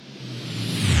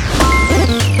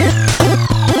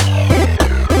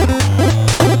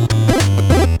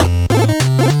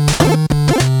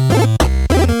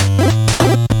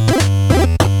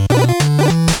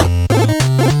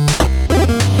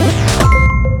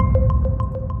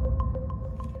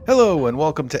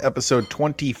welcome to episode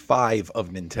 25 of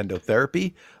Nintendo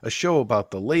Therapy, a show about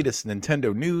the latest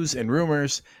Nintendo news and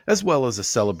rumors, as well as a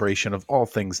celebration of all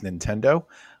things Nintendo.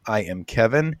 I am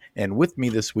Kevin, and with me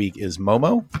this week is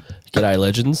Momo. G'day,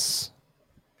 legends.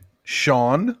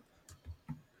 Sean.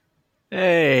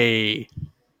 Hey.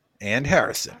 And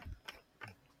Harrison.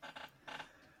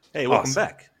 Hey, welcome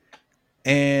back.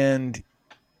 And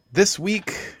this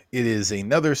week, it is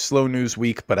another slow news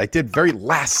week, but I did very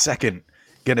last second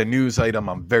get a news item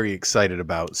I'm very excited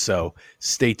about, so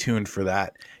stay tuned for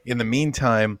that. In the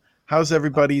meantime, how's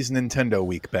everybody's Nintendo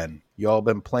week been? You all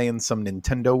been playing some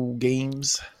Nintendo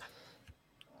games?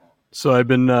 So I've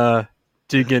been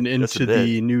digging into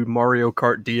the new Mario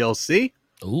Kart DLC.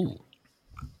 Ooh.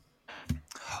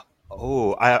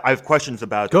 Oh, I have questions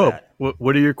about that.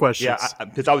 What are your questions? Yeah,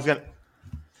 because I was gonna.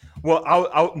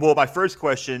 Well, my first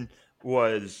question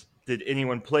was, did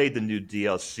anyone play the new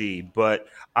DLC? But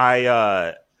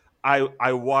I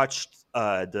watched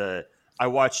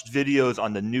videos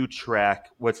on the new track.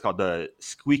 What's called the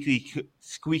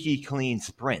squeaky clean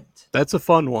sprint. That's a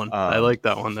fun one. I like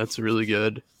that one. That's really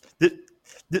good.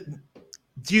 Do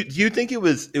you think it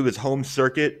was home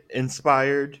circuit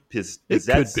inspired? Because it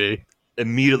could be.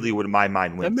 Immediately what my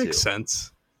mind went to. That makes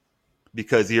sense.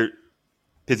 Because you're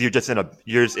just in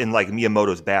like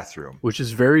Miyamoto's bathroom, which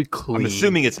is very clean. I'm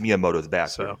assuming it's Miyamoto's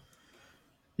bathroom. So,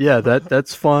 yeah,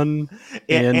 that's fun,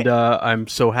 and I'm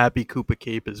so happy Koopa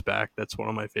Cape is back. That's one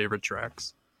of my favorite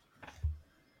tracks.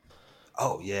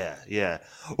 Oh yeah.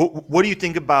 What do you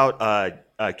think about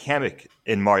Kamek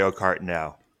in Mario Kart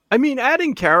now? I mean,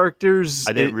 adding characters.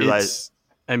 I didn't realize.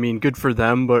 I mean, good for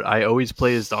them, but I always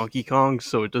play as Donkey Kong,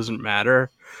 so it doesn't matter.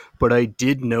 But I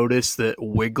did notice that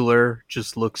Wiggler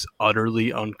just looks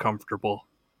utterly uncomfortable.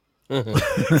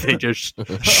 They just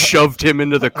shoved him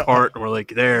into the cart and were like,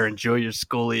 there, enjoy your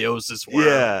scoliosis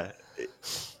worm.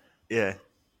 Yeah.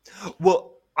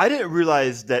 Well, I didn't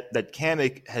realize that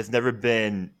Kamek has never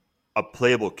been a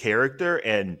playable character.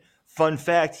 And fun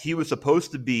fact, he was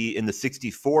supposed to be in the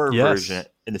 64 version,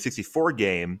 in the 64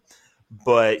 game,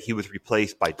 but he was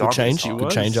replaced by Donkey Kong.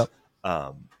 Good change up.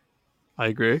 I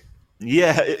agree.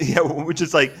 Yeah, which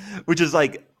is like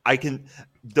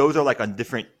those are like on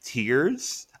different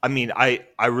tiers. I mean, I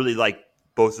really like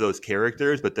both of those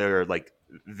characters, but they're like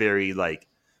very like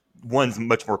one's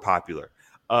much more popular.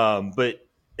 But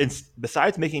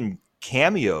besides making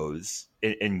cameos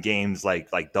in games like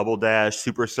Double Dash,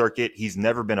 Super Circuit, he's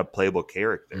never been a playable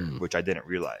character, which I didn't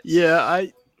realize. Yeah,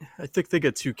 I think they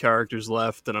got 2 characters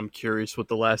left, and I'm curious what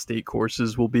the last 8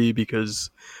 courses will be,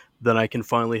 because then I can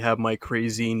finally have my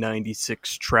crazy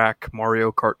 96 track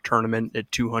Mario Kart tournament at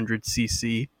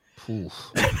 200cc.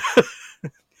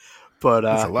 But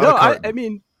I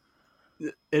mean,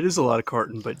 it is a lot of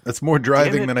karting, but that's more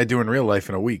driving than I do in real life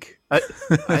in a week. I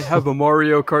have a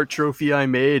Mario Kart trophy I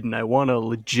made, and I want to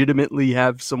legitimately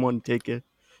have someone take a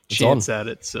chance at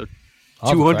it. So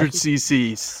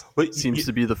 200cc seems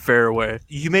to be the fair way.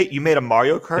 You made a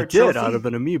Mario Kart trophy? Out of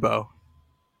an amiibo.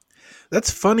 That's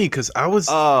funny, because I was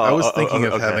thinking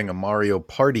of having a Mario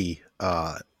Party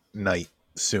night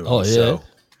soon. Oh, yeah. So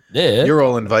yeah. You're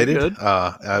all invited.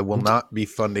 I will not be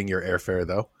funding your airfare,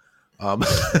 though.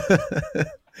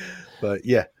 But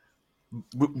yeah.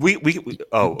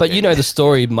 But you know the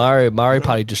story, Mario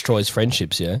Party destroys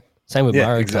friendships, yeah? Same with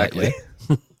Mario exactly. Kart, yeah?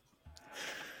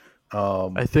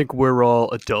 I think we're all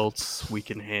adults. We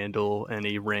can handle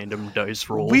any random dice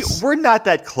rolls. We're not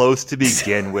that close to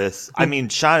begin with. I mean,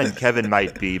 Sean and Kevin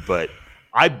might be, but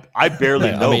I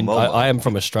barely know. I mean, Momo. I am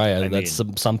from Australia. That's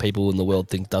some people in the world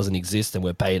think doesn't exist, and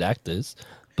we're paid actors.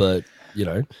 But you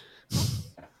know,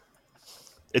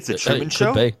 it's a Truman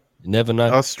Show. Could be. You never know.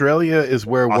 Australia is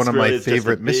where one of my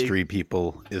favorite mystery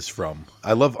people is from.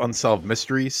 I love unsolved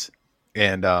mysteries,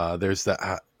 and there's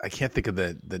the I can't think of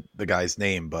the guy's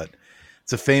name, but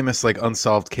it's a famous like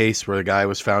unsolved case where the guy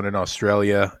was found in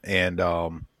Australia, and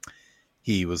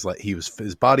his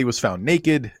body was found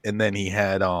naked, and then he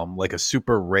had like a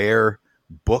super rare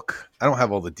book. I don't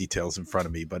have all the details in front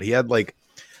of me, but he had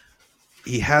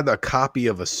a copy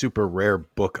of a super rare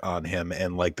book on him,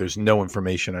 and like there's no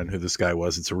information on who this guy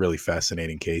was. It's a really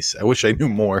fascinating case. I wish I knew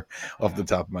more off the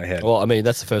top of my head. Well, I mean,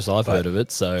 that's the first I've heard of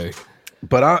it, so.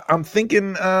 But I'm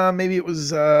thinking maybe it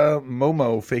was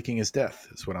Momo faking his death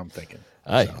is what I'm thinking.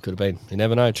 Hey, could have been. You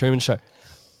never know. Truman Show.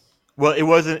 Well, it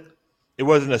wasn't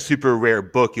a super rare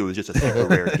book. It was just a super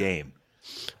rare game.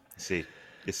 You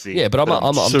see. Yeah, but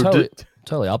I'm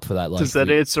totally up for that. Like, does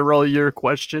that answer all your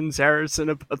questions, Harrison,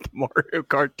 about the Mario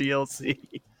Kart DLC?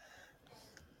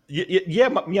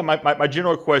 My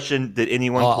general question: did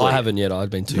anyone play? I haven't yet. I've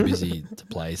been too busy to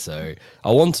play, so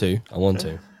I want to.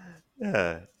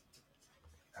 Yeah.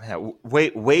 Yeah,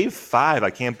 wave 5, I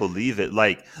can't believe it.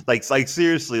 Like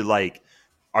seriously, like,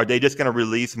 are they just gonna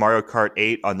release Mario Kart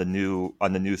 8 on the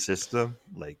new system?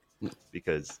 Like,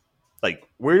 because like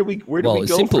where do we Well,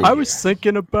 it's go simple. from I here? was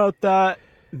thinking about that.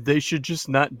 They should just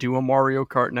not do a Mario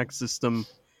Kart next system,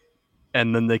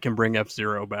 and then they can bring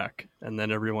F-Zero back, and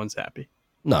then everyone's happy.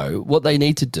 No, what they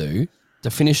need to do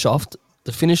to finish off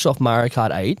Mario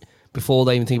Kart 8 before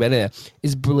they even think about it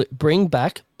is bring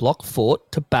back Block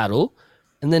Fort to battle,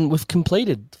 and then we've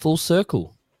completed full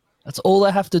circle. That's all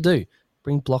they have to do.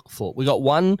 Bring Block Fort. We got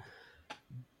one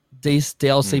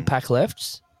DLC pack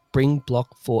left. Bring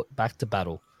Block Fort back to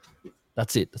battle.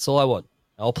 That's it. That's all I want.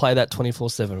 I'll play that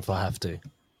 24/7 if I have to.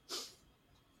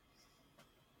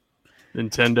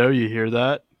 Nintendo, you hear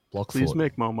that? Block Please Fort.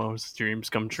 make Momo's dreams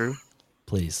come true.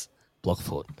 Please. Block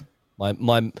Fort. My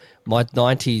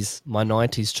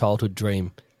 90s childhood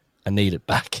dream. I need it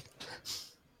back.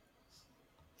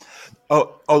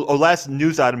 Last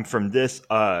news item from this: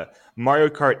 Mario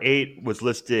Kart 8 was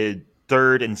listed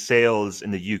third in sales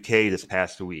in the UK this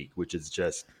past week, which is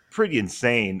just pretty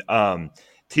insane.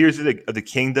 Tears of the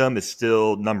Kingdom is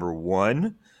still number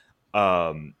 1,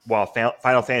 while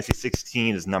Final Fantasy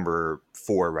 16 is number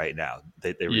 4 right now.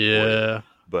 They reported.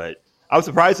 But I was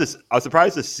surprised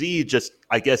to see just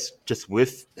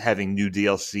with having new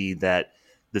DLC that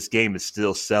this game is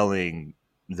still selling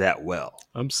that well.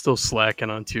 I'm still slacking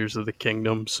on Tears of the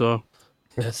Kingdom, so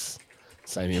Yes.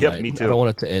 Same here, Yep, mate. me too. I don't want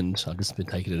it to end. I've just been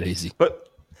taking it easy. But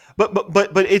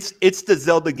it's the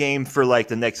Zelda game for like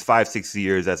the next 5-6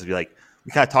 years. As we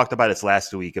kind of talked about this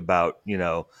last week about,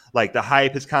 like the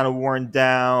hype has kind of worn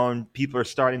down. People are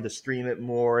starting to stream it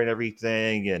more and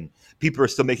everything, and people are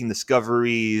still making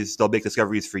discoveries. They'll make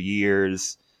discoveries for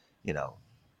years.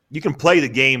 You can play the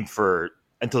game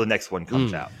until the next one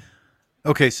comes out.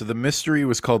 Okay, so the mystery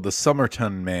was called the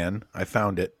Somerton Man. I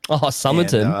found it. Oh,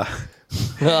 Somerton. And,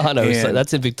 I know. and-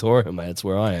 That's in Victoria, mate. That's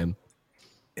where I am.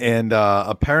 And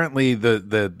apparently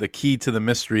the key to the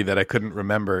mystery that I couldn't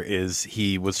remember is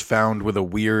he was found with a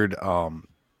weird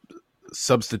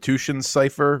substitution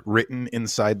cipher written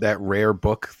inside that rare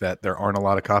book that there aren't a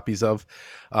lot of copies of,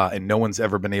 and no one's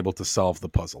ever been able to solve the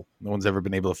puzzle. No one's ever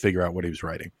been able to figure out what he was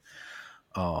writing.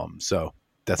 So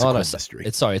that's a cool mystery.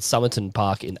 It's Somerton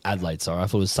Park in Adelaide. Sorry, I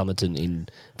thought it was Somerton in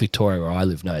Victoria where I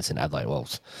live. No, it's in Adelaide. Well,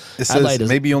 It says,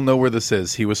 maybe you'll know where this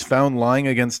is. He was found lying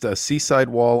against a seaside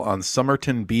wall on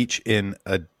Somerton Beach in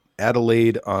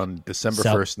Adelaide on December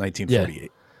 1st,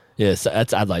 1948. Yeah, so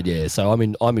that's Adelaide. Yeah, so I'm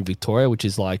in Victoria, which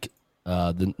is like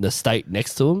the state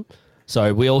next to him.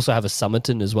 So we also have a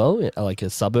Somerton as well, like a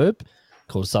suburb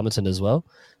called Somerton as well.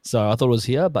 So I thought it was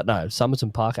here, but no, Somerton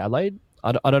Park, Adelaide.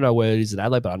 I don't know where it is in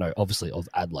Adelaide, but I know obviously of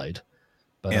Adelaide.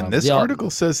 But, And this article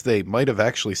says they might have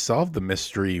actually solved the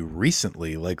mystery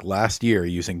recently, like last year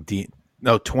using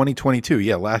 2022.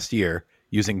 Yeah, last year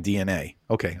using DNA.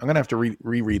 Okay, I'm going to have to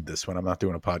reread this when I'm not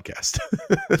doing a podcast.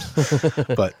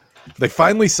 But they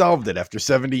finally solved it after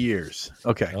 70 years.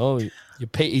 Okay. Oh,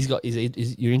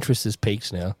 your interest is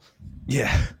peaked now.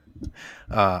 Yeah.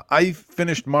 I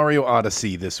finished Mario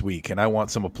Odyssey this week, and I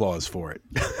want some applause for it.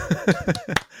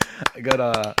 I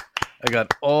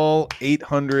got all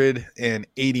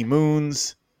 880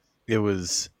 moons. It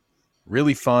was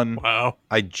really fun. wow.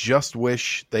 I just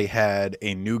wish they had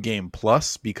a new game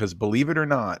plus, because believe it or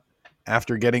not,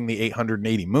 after getting the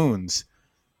 880 moons,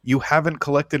 you haven't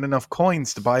collected enough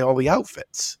coins to buy all the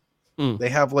outfits. They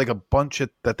have like a bunch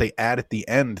that they add at the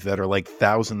end that are like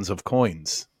thousands of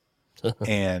coins.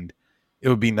 And it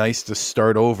would be nice to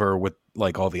start over with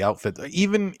like all the outfits,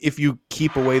 even if you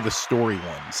keep away the story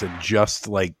ones and just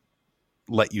like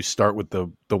let you start with the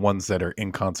ones that are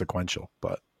inconsequential.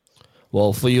 But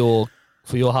Well, for your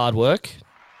hard work.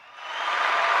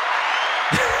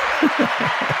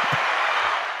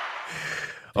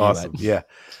 awesome. Yeah.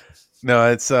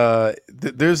 No, it's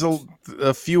there's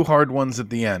a few hard ones at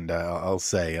the end. I'll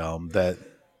say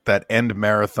that end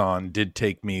marathon did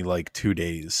take me like 2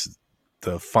 days.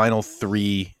 The final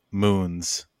 3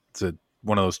 moons, it's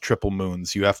one of those triple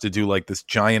moons. You have to do like this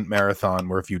giant marathon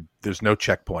where there's no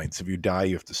checkpoints. If you die,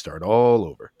 you have to start all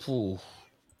over. Ooh.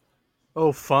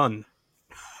 Oh, fun.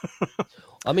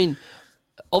 I mean,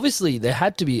 obviously there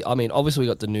had to be. I mean, obviously we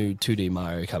got the new 2D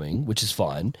Mario coming, which is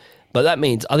fine. But that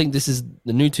means I think this is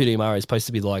the new 2D Mario is supposed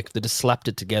to be like they just slapped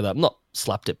it together. Not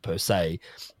slapped it per se,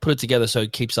 put it together so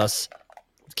it keeps us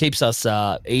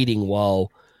eating while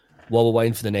we're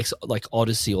waiting for the next like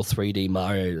Odyssey or 3D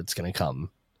Mario that's going to come.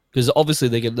 Because obviously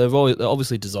they're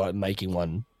obviously designed making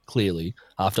one clearly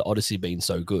after Odyssey being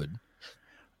so good.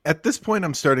 At this point,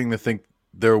 I'm starting to think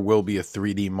there will be a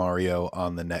 3D Mario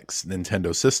on the next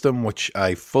Nintendo system, which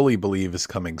I fully believe is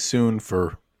coming soon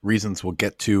for reasons we'll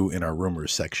get to in our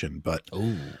rumors section. But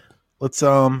Ooh. let's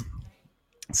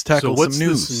tackle what's some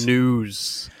news. this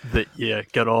news that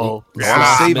got all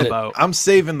last minute. about? I'm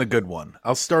saving the good one.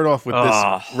 I'll start off with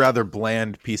Ah. this rather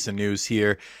bland piece of news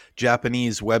here.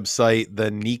 Japanese website The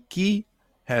Nikkei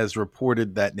has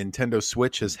reported that Nintendo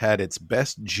Switch has had its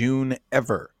best June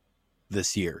ever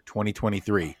this year,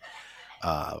 2023.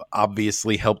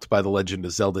 Obviously helped by The Legend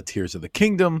of Zelda Tears of the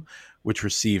Kingdom, which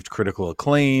received critical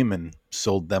acclaim and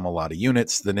sold them a lot of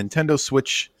units. The Nintendo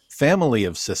Switch family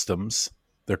of systems,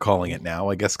 they're calling it now,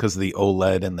 I guess because of the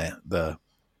OLED and the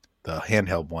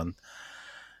handheld one,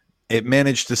 it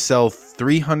managed to sell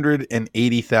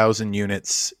 380,000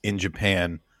 units in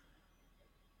Japan,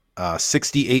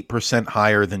 68%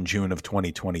 higher than June of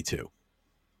 2022.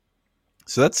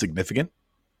 So that's significant.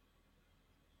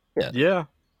 Yeah.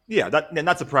 Yeah,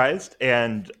 not surprised,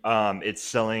 and it's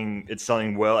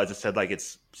selling well. As I said, like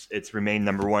it's remained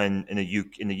number one in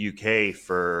the UK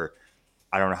for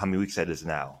I don't know how many weeks that is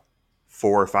now,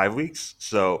 4 or 5 weeks.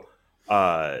 So,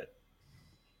 like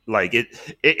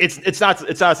it's not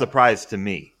a surprise to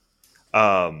me.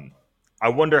 I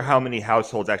wonder how many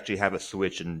households actually have a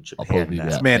Switch in I'll Japan probably now. be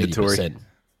It's about mandatory. 80%.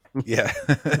 Yeah.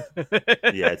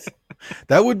 Yeah, it's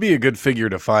That would be a good figure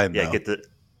to find, yeah. though. Get the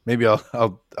Maybe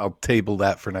I'll table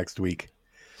that for next week.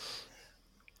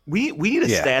 we need a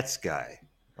Yeah. stats guy.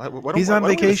 He's on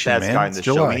vacation, stats man. guy on It's this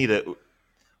show. July.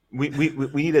 We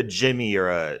need a Jimmy or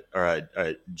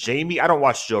a Jamie. I don't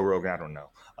watch Joe Rogan. I don't know.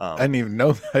 I didn't even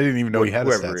know he had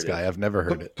a Whoever stats it guy. is. I've never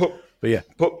heard it. But yeah.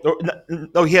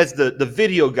 No, he has the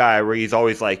video guy where he's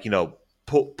always like,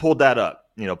 pull that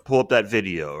up, pull up that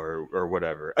video or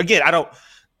whatever. Again,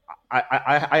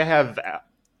 I have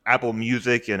Apple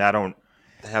Music and I don't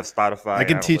have Spotify. I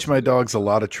can don't teach listen my to dogs a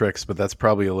lot of tricks, but that's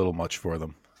probably a little much for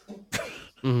them.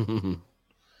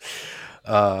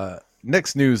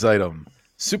 Next news item.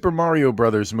 Super Mario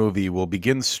Brothers movie will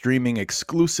begin streaming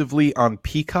exclusively on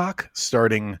Peacock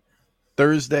starting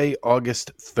Thursday,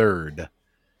 August 3rd.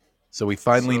 So we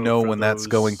finally So know for when that's those-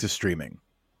 going to streaming.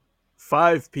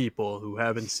 5 people who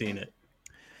haven't seen it.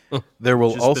 There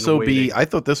will Just been also be. waiting. I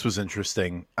thought this was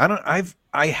interesting. I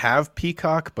have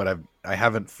Peacock, but I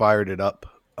haven't fired it up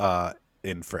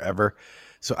in forever.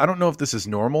 So I don't know if this is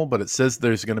normal, but it says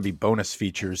there's going to be bonus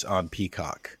features on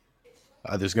Peacock.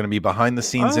 There's going to be behind the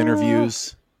scenes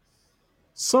interviews.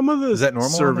 Some of the Is that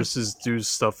normal on services do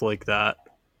stuff like that.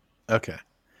 Okay.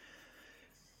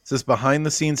 It says behind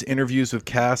the scenes interviews with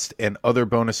cast and other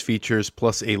bonus features,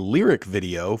 plus a lyric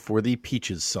video for the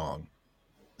Peaches song.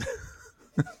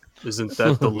 Isn't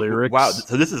that the lyrics? Wow,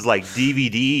 so this is like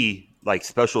DVD like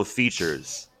special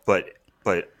features, but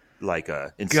like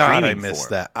in God, streaming I missed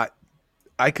form. that.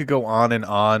 I could go on and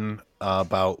on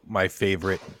about my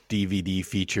favorite DVD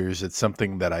features. It's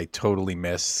something that I totally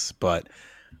miss, but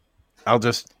I'll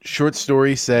just short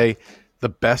story say the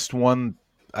best one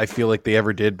I feel like they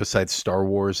ever did besides Star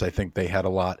Wars. I think they had a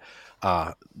lot.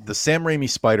 The Sam Raimi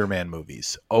Spider-Man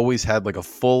movies always had like a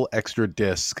full extra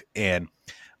disc, and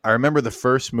I remember the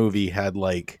first movie had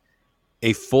like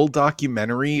a full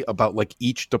documentary about like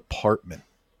each department.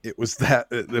 It was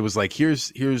like here's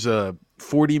a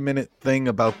 40-minute thing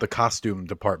about the costume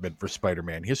department for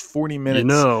Spider-Man. Here's 40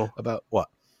 minutes about what?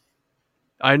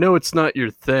 I know it's not your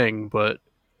thing, but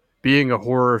being a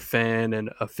horror fan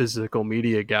and a physical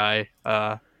media guy,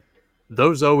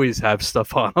 those always have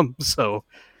stuff on them. So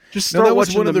just start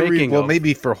watching the making well, of.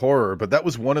 maybe for horror, but that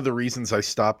was one of the reasons I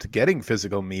stopped getting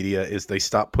physical media is they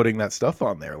stopped putting that stuff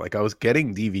on there. Like I was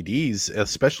getting DVDs,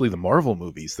 especially the Marvel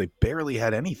movies. They barely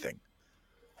had anything.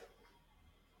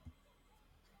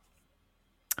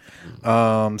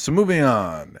 So moving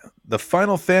on, the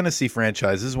Final Fantasy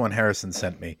franchise, this is one Harrison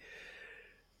sent me.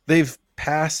 They've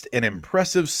passed an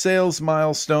impressive sales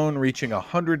milestone, reaching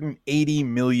 180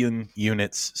 million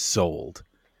units sold,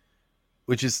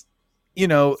 which is, For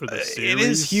the it is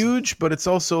series? huge, but it's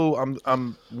also,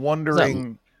 I'm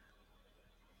wondering,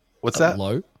 what's that?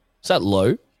 Low? Is that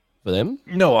low for them?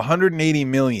 No, 180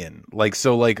 million. Like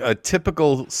a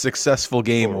typical successful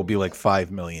game will be like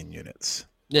 5 million units.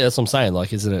 Yeah, that's what I'm saying. Like,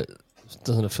 doesn't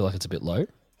it feel like it's a bit low?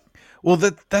 Well,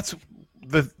 that's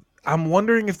the. I'm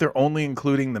wondering if they're only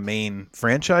including the main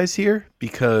franchise here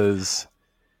because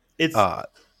It's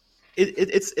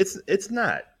it's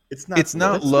not. it's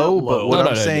not low. But what No,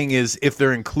 I'm no. saying is if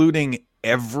they're including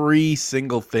every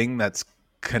single thing that's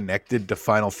connected to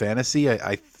Final Fantasy,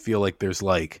 I feel like there's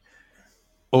like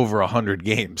over 100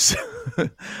 games.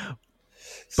 But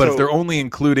if they're only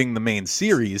including the main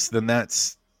series, then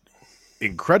that's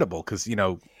incredible because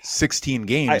 16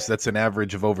 games, that's an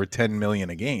average of over 10 million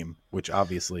a game, which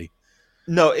obviously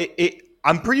No,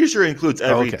 I'm pretty sure it includes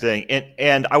Oh, okay. everything,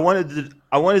 and I wanted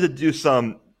to do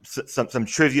some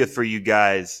trivia for you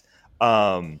guys.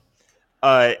 And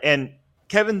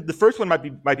Kevin, the first one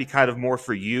might be kind of more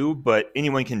for you, but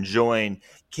anyone can join.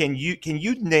 Can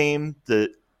you name the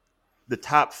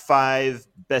top 5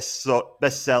 best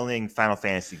selling Final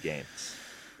Fantasy games?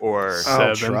 Or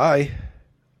I'll 7. try.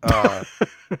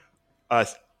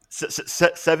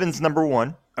 Seven's number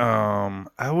 1.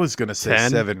 I was gonna say 10.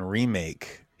 7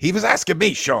 remake. He was asking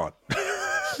me, Sean.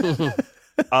 No,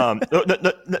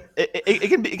 it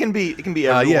can be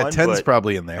everyone. Yeah, 10's but,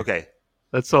 probably in there. okay.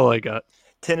 That's all I got.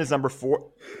 10 is number 4.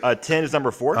 10 is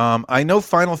number 4. I know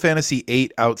Final Fantasy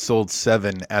 8 outsold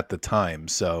 7 at the time,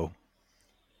 so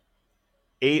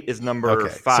 8 is number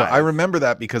 5. So I remember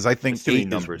that because I think There's too many 8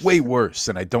 numbers. is way worse,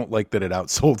 and I don't like that it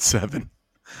outsold 7.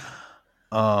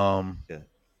 Oh,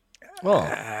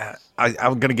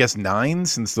 I'm gonna guess 9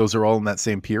 since those are all in that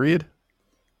same period.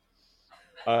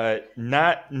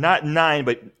 Not 9,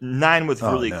 but 9 was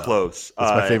really no. close.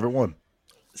 That's my favorite one.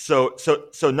 So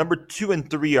number 2 and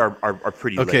 3 are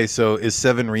pretty Okay, late. so is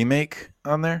 7 remake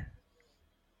on there?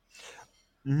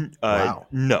 Wow.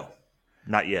 No,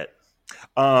 not yet.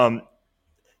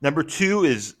 Number 2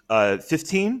 is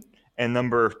 15, and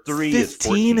number 3 is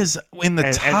 14. 15 is in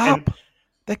the top. and-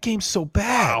 that game's so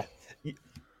bad.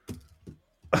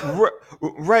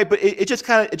 Right, but it just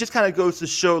kind of goes to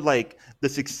show like the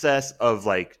success of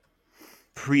like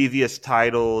previous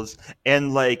titles,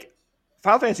 and like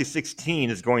Final Fantasy 16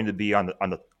 is going to be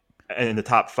in the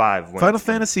top 5. Final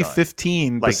Fantasy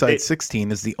 15 Like, besides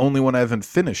 16 is the only one I haven't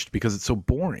finished because it's so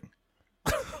boring.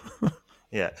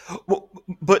 Yeah, well,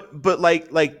 but like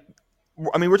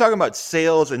I mean, we're talking about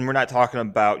sales, and we're not talking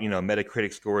about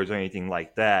Metacritic scores or anything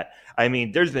like that. I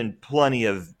mean, there's been plenty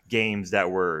of games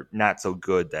that were not so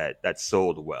good that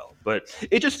sold well, but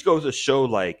it just goes to show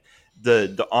like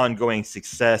the ongoing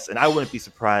success. And I wouldn't be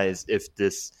surprised if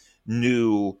this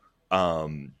new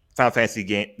Final Fantasy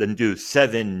game, the new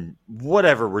 7,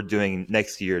 whatever we're doing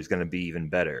next year, is going to be even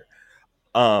better.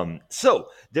 So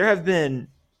there have been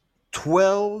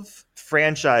 12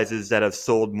 franchises that have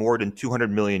sold more than 200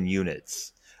 million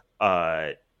units.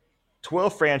 12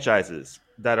 franchises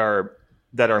that are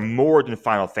more than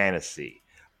Final Fantasy.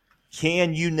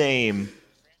 Can you name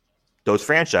those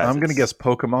franchises? I'm going to guess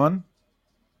Pokemon.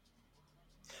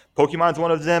 Pokemon's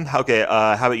one of them. Okay,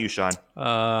 how about you, Sean?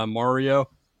 Mario.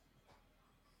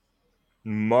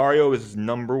 Mario is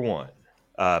number 1.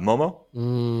 Momo?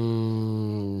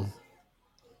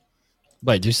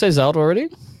 Wait, did you say Zelda already?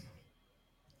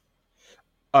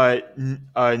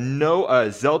 No.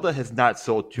 Zelda has not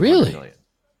sold 200 Really? million.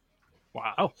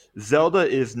 Wow. Zelda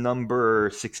is number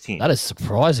 16. That is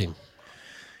surprising.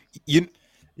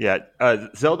 Yeah,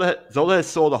 Zelda has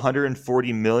sold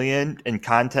 140 million. In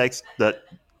context, that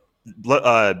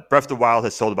Breath of the Wild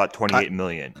has sold about 28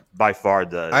 million. By far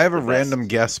I have a the best. random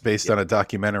guess based on a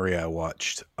documentary I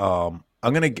watched. I'm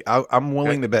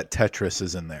willing to bet Tetris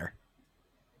is in there.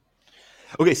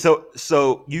 Okay,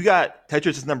 so you got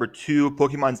Tetris is number 2,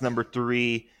 Pokemon's number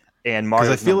 3, and Mario.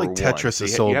 Because I feel like number 1. Tetris So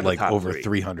has you sold have the like top over 3.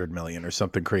 300 million or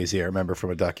something crazy. I remember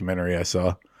from a documentary I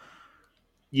saw.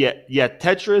 Yeah.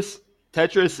 Tetris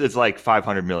is like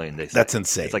 500 million. They say. That's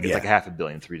insane. It's like yeah. it's like $500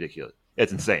 million. It's ridiculous.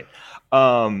 It's insane.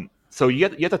 So you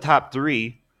get the top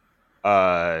 3.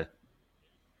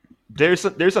 There's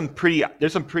some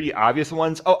pretty obvious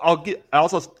ones. Oh, I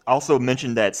also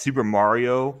mentioned that Super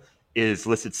Mario is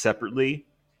listed separately,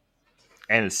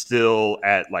 and it's still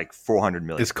at like 400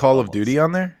 million. Is Call of almost. Duty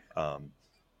on there?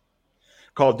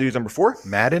 Call of Duty's number 4.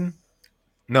 Madden?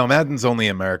 No, Madden's only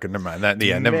American. Never mind.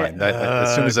 Never mind.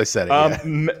 As soon as I said it, yeah.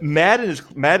 Madden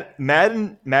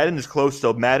is close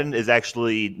though. Madden is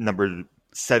actually number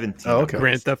 17. Oh, okay.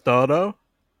 Grand Theft Auto.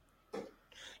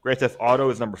 Grand Theft Auto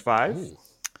is number 5. Ooh.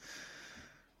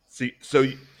 So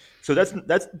that's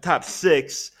the top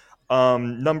 6.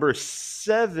 Number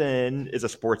 7 is a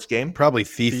sports game. Probably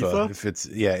FIFA, FIFA? if it's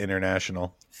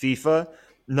international. FIFA.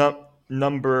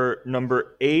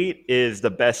 Number 8 is the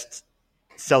best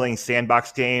selling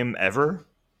sandbox game ever.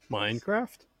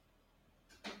 Minecraft.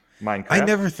 Minecraft. I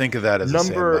never think of that as a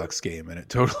sandbox game, and it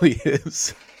totally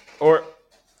is. or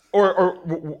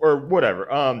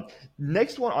whatever.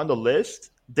 Next one on the list,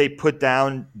 they put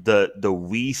down the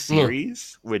Wii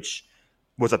series, which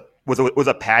was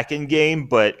a pack-in game,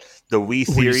 but the Wii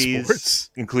series, Sports.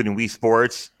 including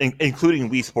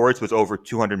Wii Sports, was over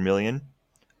 200 million.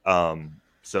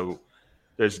 So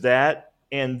there's that,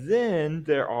 and then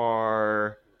there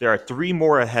are 3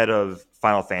 more ahead of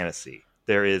Final Fantasy.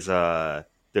 There's the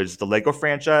Lego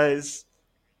franchise,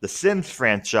 the Sims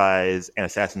franchise, and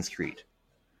Assassin's Creed.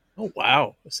 Oh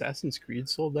wow, Assassin's Creed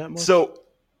sold that much. So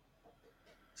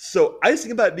I just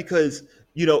think about it because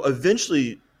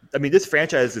eventually, I mean, this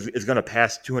franchise is going to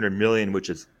pass 200 million,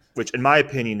 which in my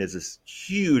opinion is this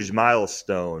huge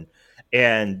milestone,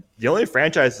 and the only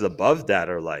franchises above that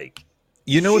are like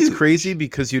What's huge. crazy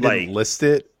because you didn't Like, list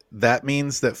it? That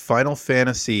means that Final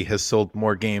Fantasy has sold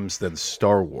more games than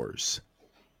Star Wars,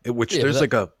 which Yeah, there's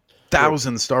but like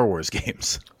 1,000 Star Wars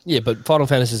games. Yeah, but Final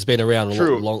Fantasy has been around a lot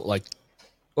True. long. Like,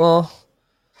 well,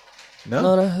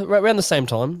 No? no, around the same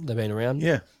time they've been around.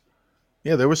 Yeah.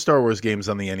 Yeah, there were Star Wars games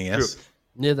on the NES. True.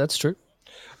 Yeah, that's true.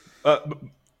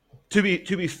 To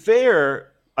be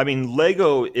fair, I mean,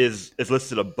 Lego is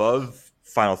listed above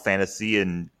Final Fantasy,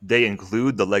 and they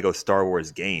include the Lego Star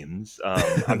Wars games.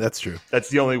 That's true. That's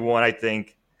the only one I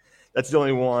think. That's the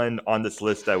only one on this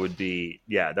list that would be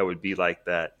like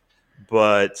that.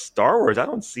 But Star Wars, I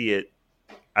don't see it.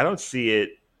 I don't see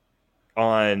it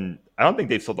on. I don't think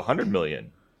they've sold 100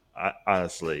 million.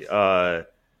 Honestly,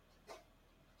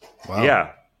 Wow.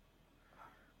 yeah.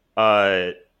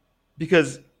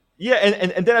 Because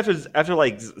and then after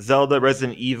like Zelda,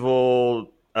 Resident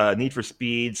Evil, Need for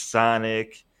Speed,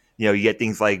 Sonic, you get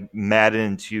things like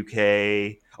Madden,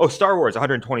 2K. Oh, Star Wars,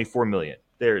 124 million.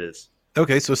 There it is.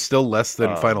 Okay, so still less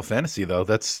than Final Fantasy though.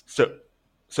 That's so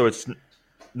it's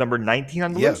number 19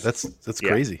 on the list. That's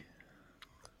crazy.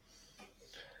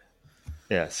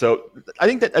 Yeah, so I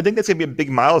think that's gonna be a big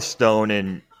milestone,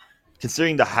 and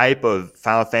considering the hype of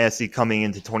Final Fantasy coming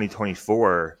into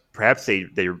 2024, perhaps they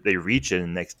reach it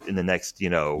in the next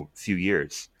few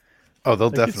years. Oh, they'll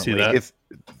I could see definitely. that. If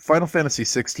Final Fantasy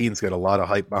 16's got a lot of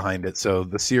hype behind it, so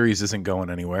the series isn't going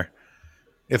anywhere.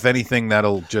 If anything,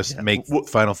 that'll just make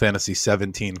Final Fantasy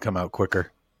 17 come out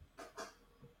quicker.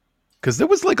 Because there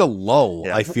was like a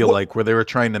lull, I feel like, where they were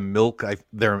trying to milk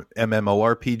their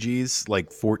MMORPGs,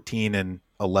 like 14 and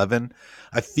 11.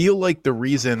 I feel like the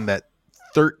reason that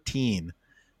 13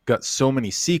 got so many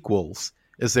sequels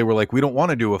is they were like, we don't want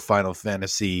to do a Final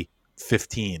Fantasy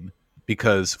 15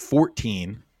 because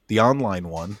 14, the online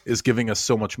one, is giving us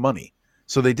so much money.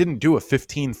 So they didn't do a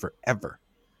 15 forever.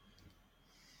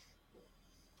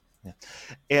 Yeah.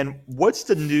 And what's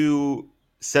the new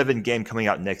 7 game coming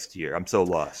out next year? I'm so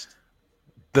lost.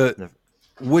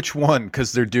 Which one?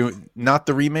 Because they're doing not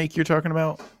the remake you're talking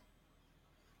about.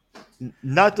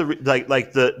 Not the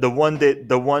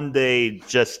the one they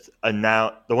just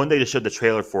announced, the one they just showed the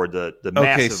trailer for, the massive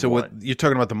Okay, so one. what you're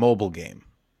talking about, the mobile game?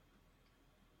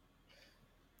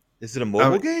 Is it a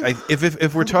mobile game?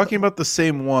 If we're talking about the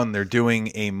same one, they're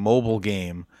doing a mobile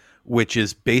game, which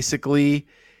is basically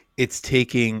it's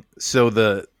taking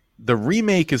the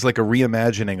remake is like a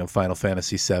reimagining of Final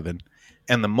Fantasy VII,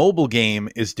 and the mobile game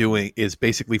is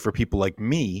basically for people like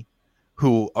me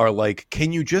who are like,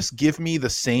 can you just give me the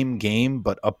same game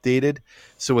but updated?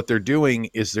 So what they're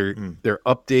doing is they're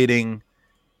updating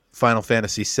Final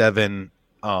Fantasy VII,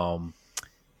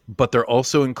 but they're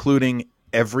also including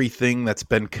everything that's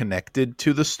been connected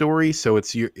to the story. So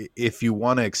if you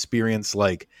want to experience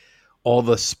like all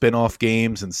the spin-off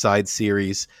games and side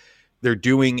series, they're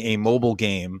doing a mobile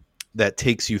game that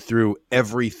takes you through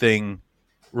everything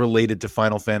related to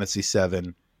Final Fantasy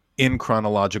VII in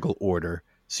chronological order,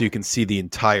 so you can see the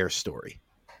entire story.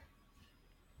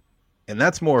 And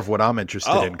that's more of what I'm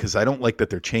interested in, because I don't like that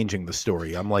they're changing the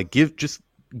story. I'm like, give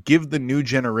the new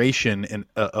generation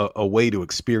a way to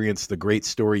experience the great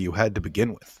story you had to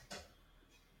begin with.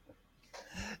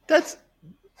 That's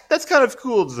kind of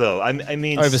cool, though. I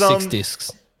mean, over 6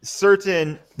 discs.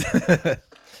 Certain,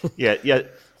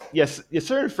 yes.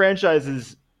 Certain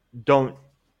franchises don't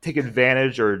take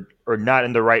advantage or not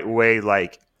in the right way,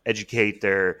 like educate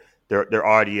their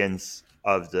audience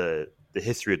of the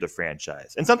history of the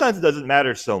franchise, and sometimes it doesn't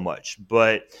matter so much.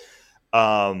 But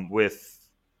with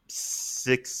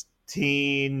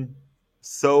 16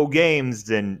 so games,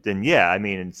 then yeah, I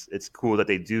mean, it's cool that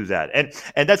they do that,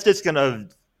 and that's just gonna,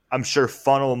 I'm sure,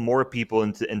 funnel more people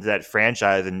into that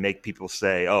franchise and make people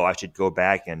say, oh, I should go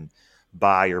back and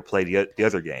buy or play the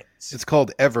other games. It's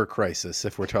called Ever Crisis,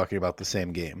 if we're talking about the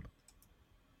same game.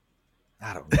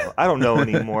 I don't know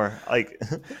anymore. Like,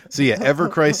 so yeah, Ever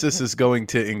Crisis is going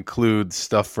to include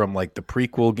stuff from like the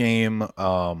prequel game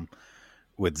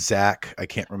with Zack. I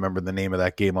can't remember the name of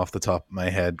that game off the top of my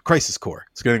head. Crisis Core.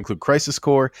 It's going to include Crisis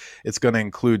Core. It's going to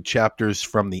include chapters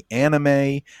from the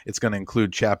anime. It's going to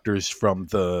include chapters from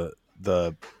the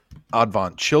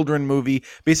Advent Children movie.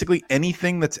 Basically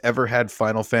anything that's ever had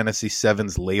Final Fantasy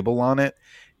VII's label on it,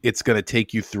 it's going to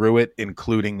take you through it,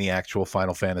 including the actual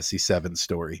Final Fantasy VII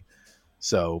story.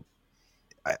 So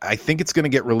I think it's going to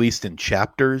get released in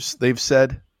chapters, they've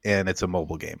said, and it's a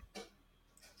mobile game.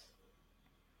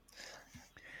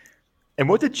 And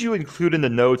what did you include in the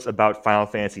notes about Final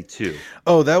Fantasy 2?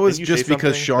 Oh, that was Didn't you just say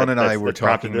because something Sean and I that's- were that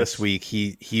prompted talking this week.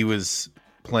 He was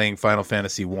playing Final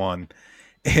Fantasy 1,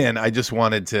 and I just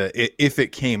wanted to, if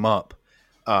it came up,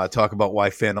 talk about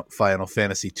why Final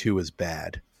Fantasy 2 is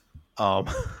bad.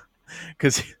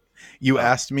 Because you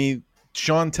asked me,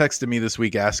 Sean texted me this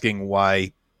week asking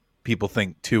why people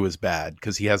think 2 is bad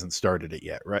because he hasn't started it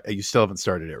yet, right? You still haven't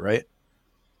started it, right?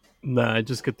 Nah, I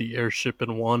just get the airship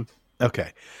in 1.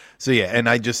 Okay. So yeah, and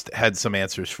I just had some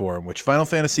answers for him, which Final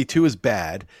Fantasy 2 is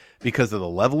bad because of the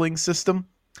leveling system.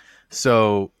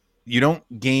 So you don't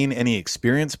gain any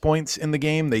experience points in the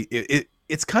game.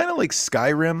 It's kind of like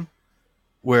Skyrim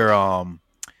where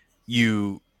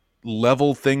you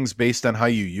level things based on how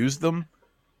you use them,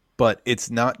 but it's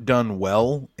not done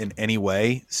well in any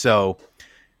way. So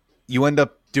you end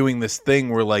up doing this thing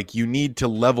where like you need to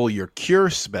level your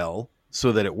cure spell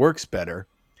so that it works better.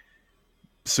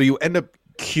 So you end up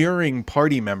curing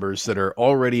party members that are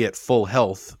already at full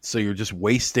health. So you're just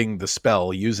wasting the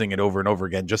spell, using it over and over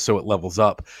again just so it levels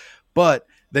up. But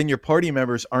then your party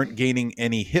members aren't gaining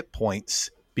any hit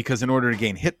points because in order to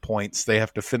gain hit points, they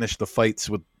have to finish the fights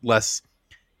with less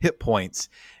hit points.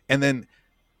 And then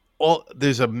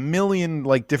there's a million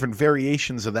like different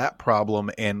variations of that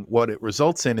problem. And what it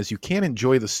results in is you can't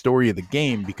enjoy the story of the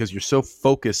game because you're so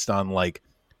focused on like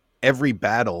every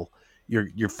battle.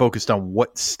 You're focused on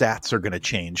what stats are going to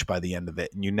change by the end of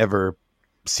it, and you never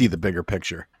see the bigger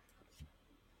picture.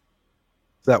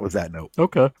 That was that note.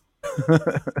 Okay.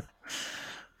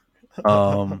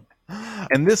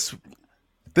 And this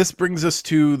brings us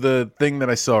to the thing that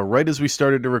I saw right as we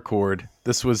started to record.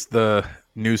 This was the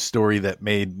news story that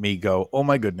made me go, "Oh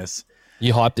my goodness!"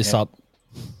 You hyped this up.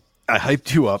 I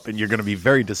hyped you up, and you're going to be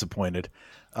very disappointed.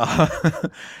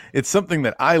 It's something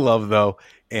that I love, though,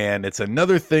 and it's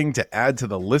another thing to add to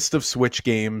the list of Switch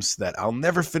games that I'll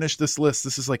never finish this list.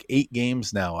 This is like 8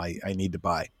 games now I need to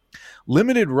buy.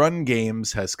 Limited Run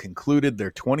Games has concluded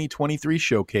their 2023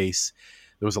 showcase.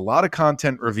 There was a lot of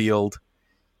content revealed,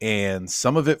 and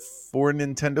some of it for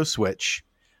Nintendo Switch.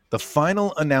 The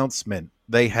final announcement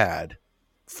they had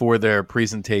for their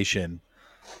presentation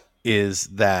is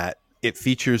that it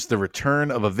features the return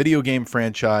of a video game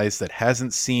franchise that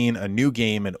hasn't seen a new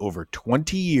game in over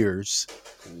 20 years.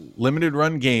 Limited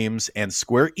Run Games and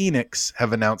Square Enix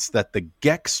have announced that the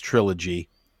Gex trilogy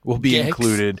will be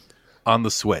included on the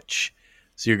Switch.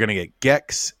 So you're going to get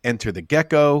Gex, Enter the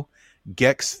Gecko,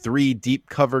 Gex 3 Deep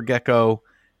Cover Gecko,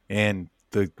 and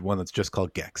the one that's just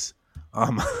called Gex.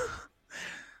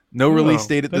 No release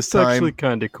date at this time. That's actually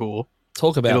kind of cool.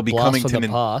 Talk about blast from the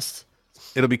past.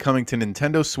 It'll be coming to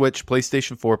Nintendo Switch,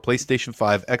 PlayStation 4, PlayStation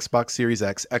 5, Xbox Series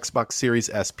X, Xbox Series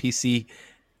S, PC,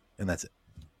 and that's it.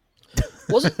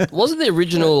 Wasn't the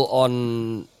original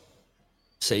on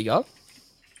Sega?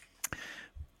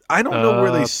 I don't know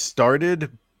where they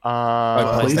started.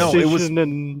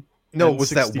 PlayStation it was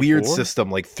that weird N64?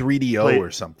 system, like 3DO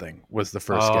or something was the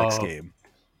first Gex game.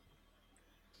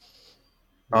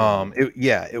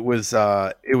 It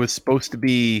was supposed to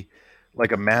be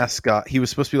like a mascot. He was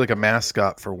supposed to be like a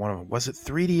mascot for one of them. Was it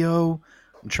 3DO?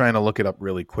 I'm trying to look it up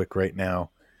really quick right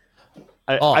now.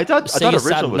 I thought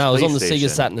original was no, it was on the PlayStation. Sega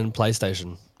Saturn and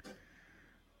PlayStation.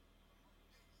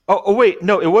 Oh wait,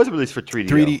 no, it was released for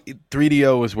 3DO.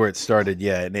 3DO was where it started,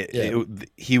 yeah. And the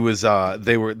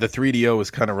 3DO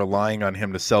was kind of relying on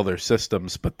him to sell their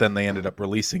systems, but then they ended up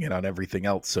releasing it on everything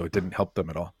else, so it didn't help them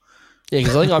at all. Yeah,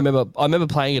 because I think I remember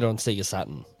playing it on Sega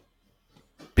Saturn.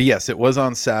 But yes, it was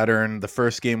on Saturn. The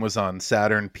first game was on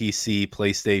Saturn, PC,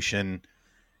 PlayStation,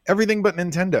 everything but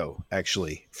Nintendo,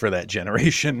 actually, for that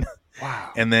generation.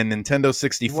 Wow. And then Nintendo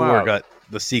 64 got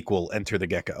the sequel, Enter the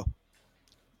Gecko. You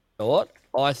know what?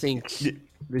 I think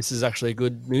this is actually a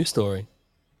good news story.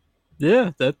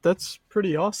 Yeah, that's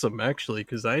pretty awesome, actually,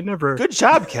 because I never... Good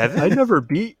job, Kevin. I never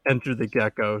beat Enter the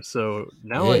Gecko, so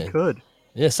now I could.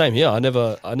 Yeah, same here. I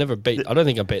never beat... I don't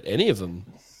think I beat any of them.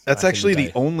 That's actually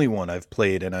the only one I've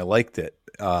played, and I liked it.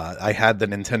 I had the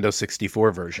Nintendo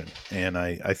 64 version, and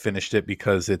I finished it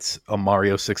because it's a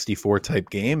Mario 64 type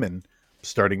game, and I'm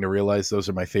starting to realize those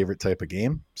are my favorite type of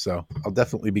game. So I'll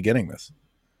definitely be getting this.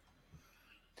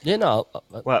 Yeah, no.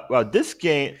 Well, this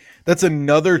game... That's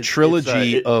another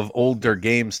trilogy of older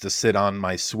games to sit on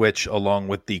my Switch, along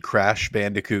with the Crash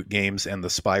Bandicoot games and the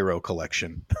Spyro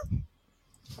collection.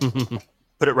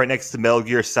 Put it right next to Metal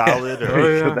Gear Solid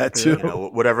or that too.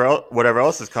 Whatever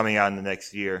else is coming out in the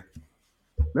next year.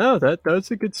 No, that's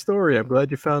a good story. I'm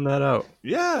glad you found that out.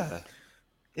 Yeah,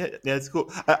 it's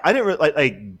cool. I didn't really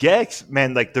like Gex,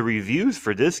 man. Like the reviews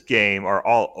for this game are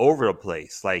all over the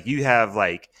place. Like you have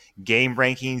like game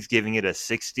rankings giving it a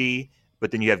 60,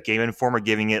 but then you have Game Informer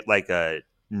giving it like a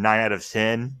 9 out of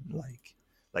 10.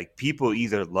 Like people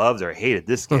either loved or hated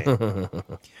this game.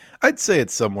 I'd say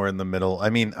it's somewhere in the middle. I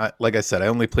mean, like I said, I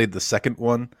only played the second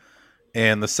one,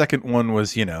 and the second one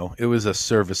was, it was a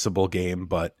serviceable game.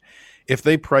 But if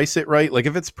they price it right, like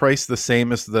if it's priced the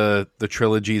same as the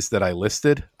trilogies that I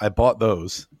listed, I bought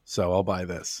those, so I'll buy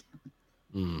this.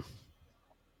 No,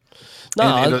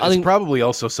 It's I think probably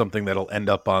also something that'll end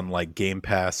up on like Game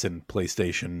Pass and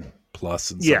PlayStation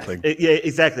Plus and something. Yeah,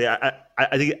 exactly. I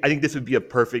think this would be a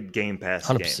perfect Game Pass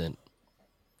 100%. game.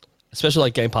 Especially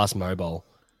like Game Pass Mobile.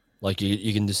 Like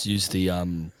you can just use the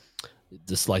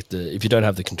if you don't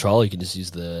have the controller, you can just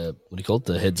use the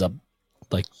the heads up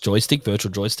like joystick,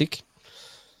 virtual joystick.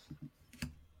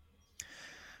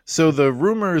 So the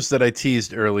rumors that I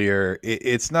teased earlier,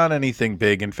 it's not anything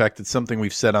big. In fact, it's something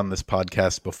we've said on this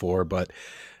podcast before, but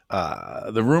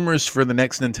the rumors for the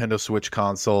next Nintendo Switch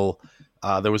console,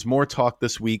 there was more talk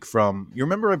this week from, you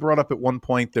remember I brought up at one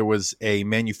point there was a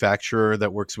manufacturer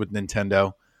that works with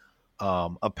Nintendo.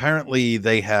 Apparently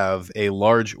they have a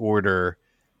large order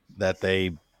that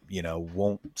they,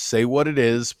 won't say what it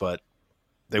is, but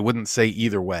they wouldn't say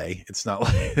either way. It's not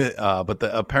like, but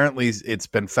apparently it's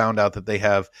been found out that they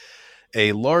have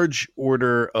a large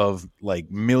order of like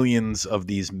millions of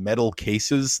these metal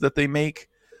cases that they make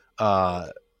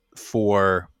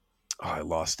for, I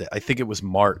lost it. I think it was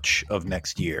March of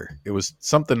next year. It was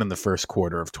something in the first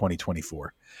quarter of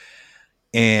 2024.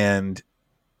 And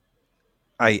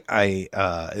I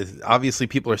obviously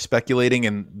people are speculating,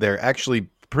 and they're actually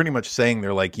pretty much saying,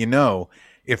 they're like,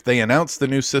 if they announce the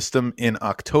new system in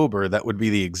October, that would be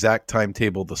the exact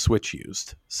timetable the Switch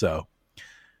used. So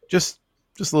just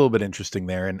a little bit interesting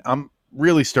there. And I'm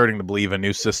really starting to believe a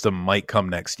new system might come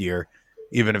next year,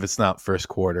 even if it's not first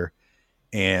quarter.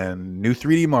 And new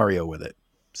 3D Mario with it.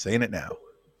 Saying it now.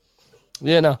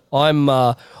 Yeah, no,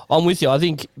 I'm with you. I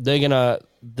think they're gonna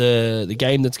the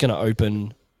game that's gonna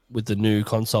open with the new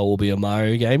console will be a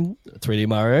Mario game, 3D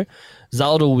Mario.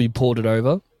 Zelda will be ported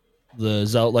over. The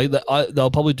Zelda, they'll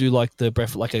probably do like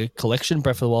like a collection,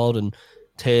 Breath of the Wild and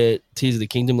Tears of the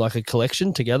Kingdom, like a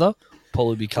collection together.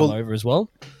 Probably be come over as well.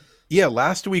 Yeah,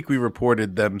 last week we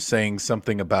reported them saying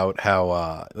something about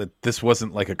how that this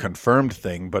wasn't like a confirmed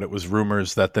thing, but it was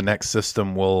rumors that the next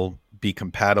system will be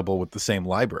compatible with the same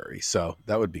library. So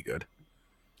that would be good.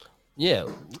 Yeah,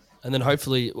 and then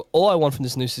hopefully, all I want from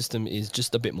this new system is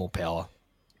just a bit more power.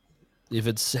 If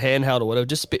it's handheld or whatever,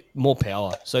 just a bit more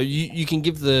power. So you can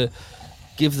give the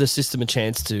system a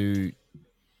chance to,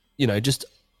 just,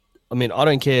 I mean, I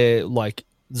don't care, like,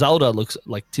 Zelda looks,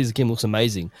 like, Tears of the Kingdom looks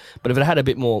amazing, but if it had a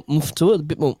bit more oomph to it,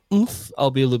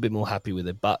 I'll be a little bit more happy with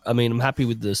it. But, I mean, I'm happy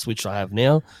with the Switch I have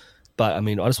now, but, I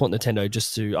mean, I just want Nintendo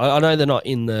just to, I know they're not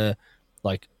in the,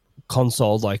 like,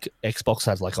 console, like, Xbox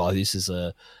has, like, oh, this is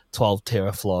a 12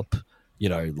 teraflop,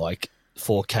 like,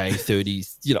 4K 30,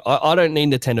 I don't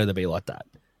need Nintendo to be like that.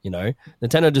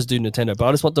 Nintendo just do Nintendo, but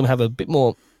I just want them to have a bit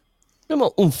more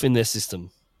oomph in their system.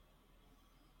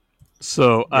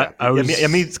 So Yeah. I was I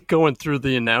mean, going through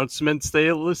the announcements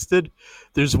they listed.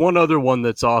 There's one other one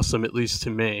that's awesome, at least to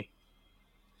me.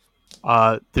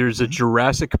 There's a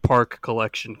Jurassic Park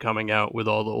collection coming out with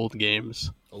all the old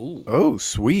games. Ooh. Oh,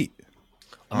 sweet.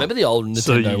 I remember the old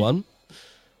Nintendo one.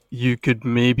 You could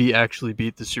maybe actually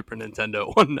beat the Super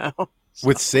Nintendo one now.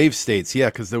 With save states, yeah,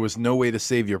 because there was no way to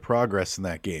save your progress in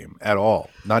that game at all.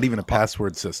 Not even a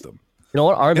password system. You know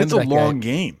what? I remember It's a that long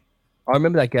game. game. I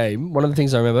remember that game. One of the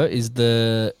things I remember is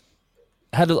I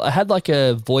had like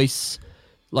a voice,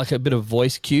 like a bit of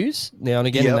voice cues now and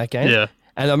again in that game. Yeah.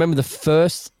 And I remember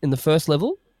in the first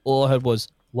level, all I heard was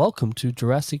 "Welcome to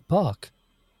Jurassic Park,"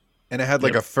 And it had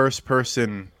like a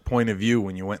first-person point of view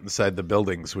when you went inside the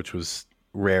buildings, which was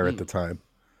rare at the time.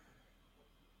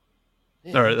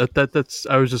 Yeah. All right, that's.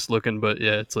 I was just looking, but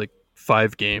yeah, it's like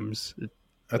 5 games.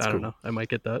 That's I don't cool. know. I might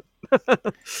get that.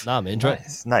 Nah, man,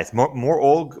 nice. More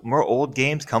old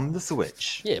games come to the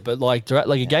Switch. yeah, but like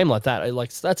a game like that,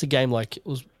 that's a game like it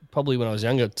was probably when I was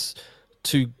younger. It's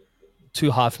too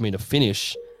hard for me to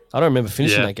finish. I don't remember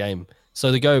finishing that game.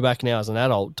 So to go back now as an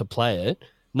adult to play it,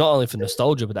 not only for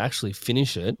nostalgia but to actually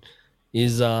finish it,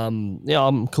 is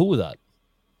I'm cool with that.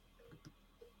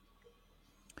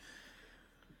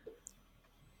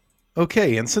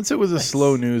 Okay, and since it was a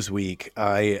slow news week,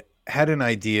 I had an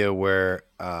idea where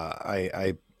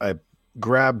I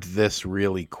grabbed this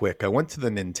really quick. I went to the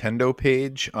Nintendo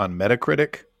page on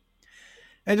Metacritic.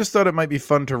 I just thought it might be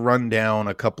fun to run down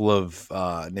a couple of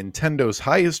Nintendo's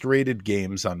highest rated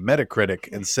games on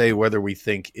Metacritic and say whether we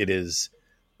think it is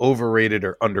overrated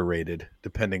or underrated,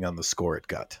 depending on the score it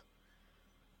got.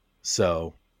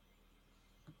 So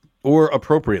or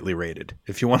appropriately rated,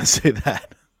 if you want to say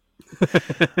that.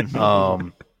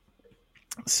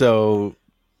 So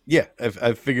yeah,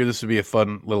 I figured this would be a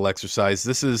fun little exercise.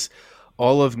 This is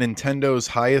all of Nintendo's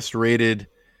highest rated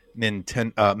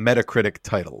Metacritic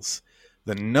titles.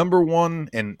 The number one,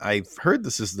 and I've heard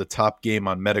this is the top game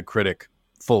on Metacritic,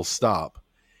 full stop,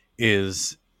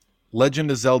 is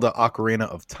Legend of Zelda Ocarina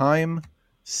of Time.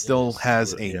 Still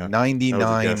has a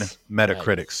 99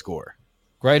 Metacritic score.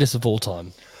 Greatest of all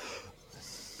time.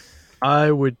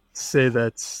 I would say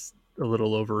that's a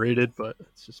little overrated, but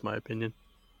it's just my opinion.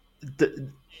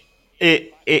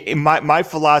 My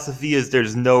philosophy is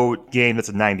there's no game that's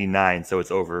a 99, so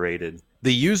it's overrated.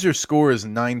 The user score is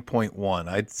 9.1.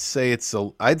 I'd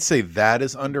say that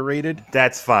is underrated.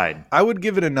 That's fine. I would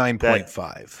give it a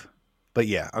 9.5. But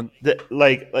yeah,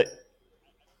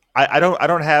 I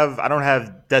don't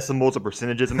have decimals or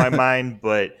percentages in my mind,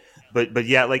 but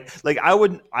yeah, I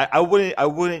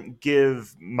wouldn't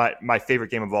give my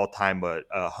favorite game of all time a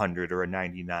 100 or a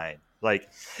 99.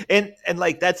 And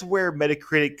that's where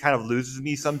Metacritic kind of loses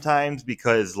me sometimes,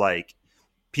 because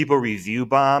people review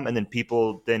bomb and then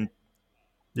people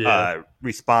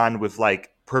respond with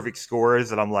perfect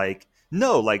scores, and I'm like,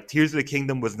 no, Tears of the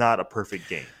Kingdom was not a perfect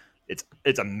game.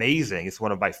 It's amazing. It's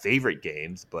one of my favorite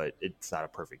games, but it's not a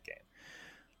perfect game.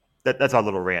 That's our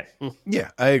little rant.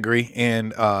 Yeah, I agree.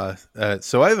 And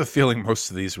so I have a feeling most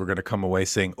of these we're going to come away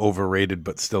saying overrated,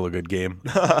 but still a good game.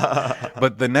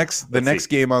 But the next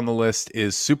game on the list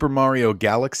is Super Mario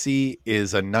Galaxy,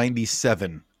 is a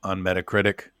 97 on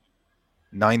Metacritic,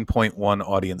 9.1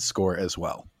 audience score as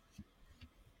well.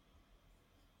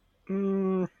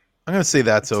 I'm going to say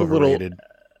that's overrated.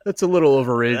 That's a little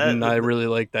overrated, and I really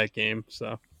like that game.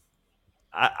 So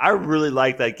I really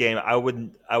like that game. I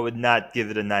would not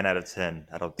give it a 9 out of 10.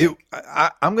 I don't think.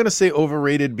 I'm going to say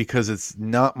overrated because it's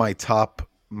not my top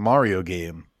Mario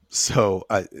game. So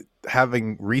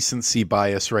having recency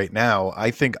bias right now,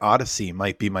 I think Odyssey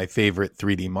might be my favorite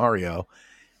 3D Mario.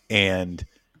 And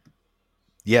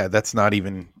yeah, that's not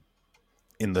even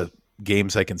in the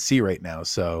games I can see right now.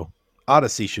 So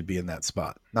Odyssey should be in that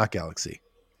spot, not Galaxy.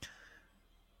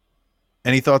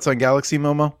 Any thoughts on Galaxy,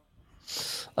 Momo?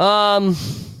 I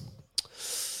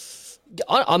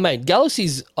mean,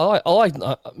 Galaxy's. I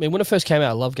mean, when it first came out,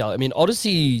 I love Galaxy. I mean,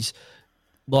 Odyssey's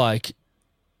like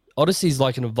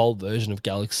an evolved version of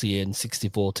Galaxy and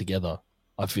 64 together.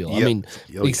 I feel. Yep. I mean,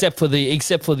 except for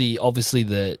the obviously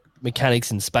the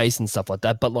mechanics in space and stuff like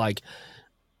that. But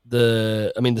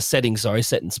the settings are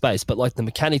set in space, but the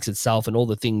mechanics itself and all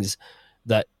the things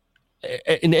that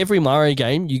in every Mario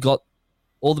game you got.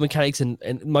 All the mechanics and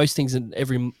most things in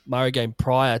every Mario game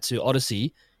prior to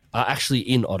Odyssey are actually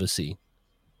in Odyssey.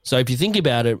 So if you think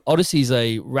about it, Odyssey is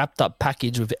a wrapped up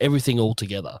package with everything all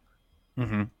together.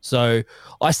 Mm-hmm. So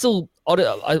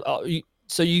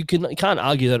so you can't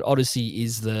argue that Odyssey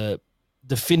is the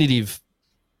definitive,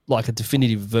 a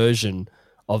definitive version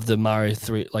of the Mario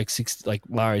 3,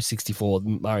 Mario 64,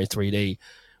 Mario 3D.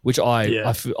 Which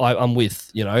I'm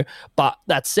with, But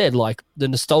that said, the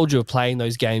nostalgia of playing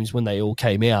those games when they all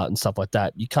came out and stuff like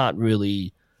that, you can't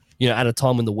really, at a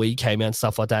time when the Wii came out and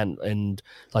stuff like that and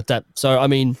like that. So, I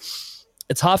mean,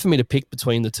 it's hard for me to pick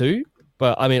between the two.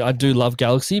 But, I mean, I do love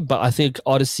Galaxy, but I think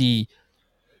Odyssey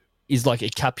is it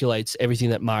encapsulates everything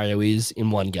that Mario is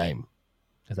in one game,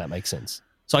 if that makes sense.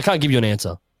 So I can't give you an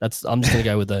answer. I'm just going to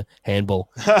go with the handball.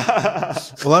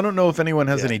 Well, I don't know if anyone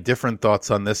has any different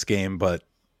thoughts on this game, but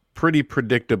pretty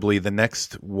predictably, the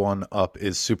next one up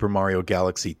is Super Mario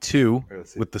Galaxy 2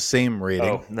 with the same rating.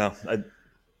 Oh no!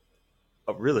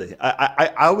 Really?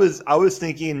 I was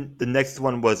thinking the next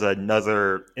one was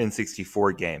another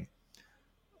N64 game,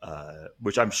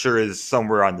 which I'm sure is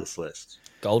somewhere on this list.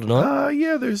 GoldenEye?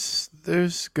 Yeah,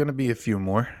 there's gonna be a few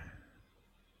more.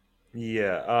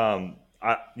 Yeah.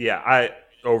 I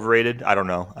overrated. I don't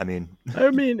know. I mean,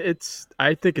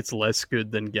 I think it's less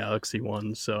good than Galaxy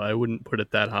 1, so I wouldn't put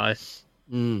it that high.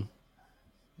 Yeah,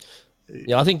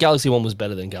 I think Galaxy 1 was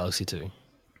better than Galaxy 2.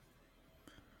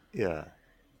 Yeah.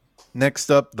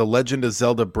 Next up, The Legend of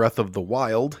Zelda Breath of the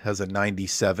Wild has a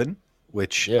 97,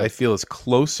 which I feel is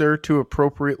closer to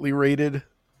appropriately rated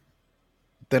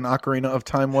than Ocarina of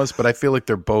Time was, but I feel like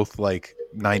they're both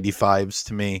 95s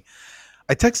to me.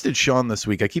 I texted Sean this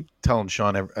week. I keep telling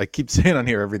Sean, I keep saying on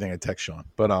here everything I text Sean,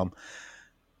 but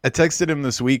I texted him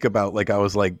this week about I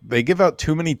was like, they give out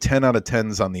too many 10 out of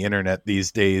 10s on the internet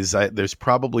these days. There's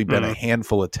probably been a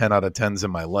handful of 10 out of 10s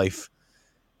in my life,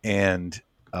 and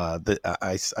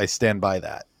I stand by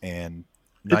that. And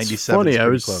 97 is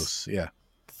pretty close. Yeah,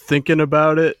 thinking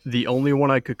about it, the only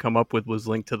one I could come up with was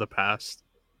Link to the Past.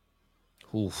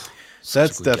 Oof.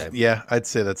 That's Such a good game. yeah, I'd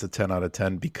say that's a 10 out of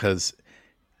 10 because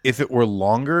if it were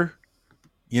longer,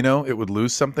 you know, it would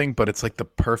lose something, but it's like the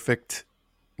perfect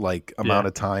like amount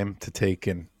of time to take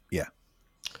and yeah.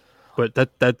 But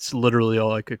that's literally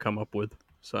all I could come up with.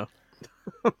 So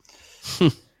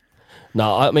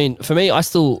No, I mean, for me, I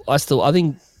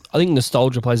think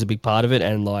nostalgia plays a big part of it,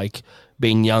 and like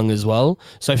being young as well.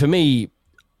 So for me,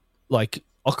 like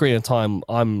Ocarina of Time,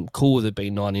 I'm cool with it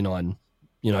being 99.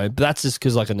 You know, but that's just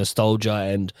because like a nostalgia,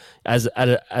 and as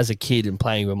a kid and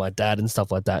playing with my dad and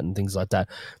stuff like that and things like that.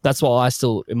 That's why I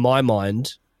still, in my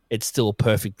mind, it's still a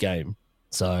perfect game.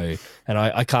 So, and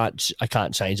I can't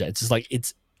change that. It's just like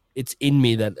it's in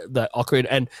me that Ocarina,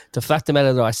 and the fact of the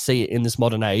matter that I see it in this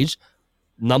modern age,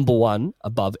 number one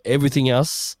above everything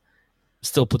else,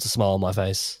 still puts a smile on my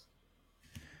face.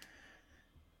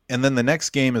 And then the next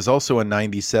game is also a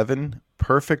 97,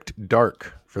 Perfect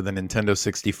Dark for the Nintendo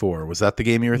 64. Was that the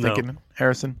game you were thinking,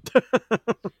 Harrison?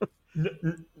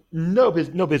 No,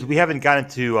 because we haven't gotten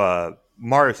to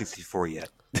Mario 64 yet.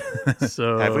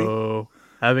 So Have we?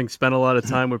 Having spent a lot of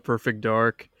time with Perfect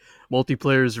Dark,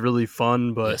 multiplayer is really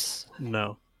fun, but Yes.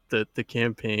 no, the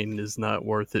campaign is not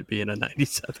worth it being a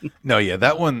 97. No, yeah,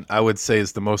 that one I would say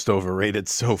is the most overrated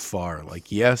so far.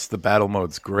 Like, yes, the battle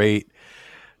mode's great.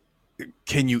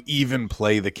 Can you even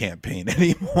play the campaign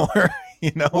anymore?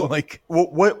 You know, like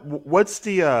What's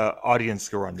the audience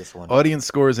score on this one? audience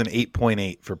score is an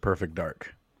 8.8 for Perfect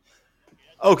Dark.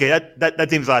 Okay, that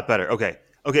seems a lot better. Okay,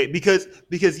 because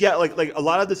yeah, like a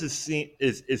lot of this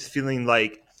is feeling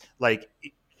like I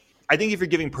think if you're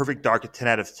giving Perfect Dark a 10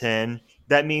 out of 10,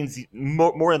 that means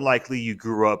more than likely you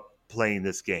grew up playing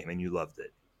this game and you loved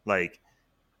it. Like,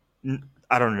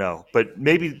 I don't know, but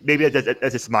maybe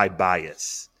that's just my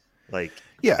bias. Like,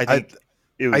 Yeah, I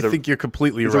think you're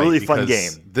completely right. It's a really fun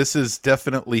because game. This is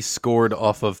definitely scored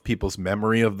off of people's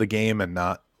memory of the game and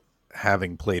not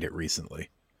having played it recently.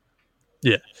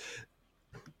 Yeah.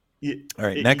 All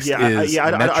right, next is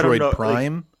I don't Metroid know,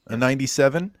 Prime, a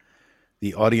 97.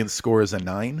 The audience score is a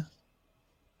 9.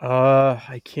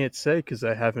 I can't say because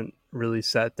I haven't really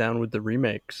sat down with the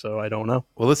remake, so I don't know.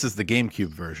 Well, this is the GameCube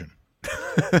version.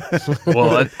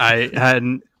 Well,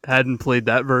 I hadn't played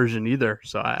that version either,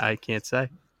 so I can't say.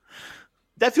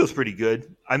 That feels pretty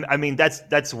good. I mean,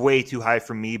 that's way too high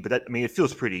for me, but it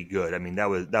feels pretty good. I mean, that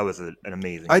was an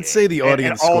amazing. I'd game. say the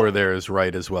audience and score there is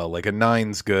right as well. Like a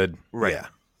 9's good. Right.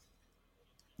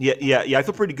 Yeah. Yeah. I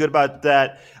feel pretty good about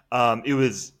that. It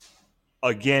was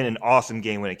again an awesome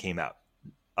game when it came out,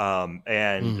 and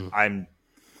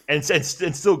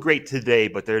it's still great today.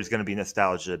 But there's going to be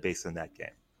nostalgia based on that game.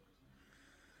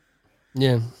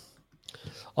 Yeah.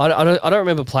 I don't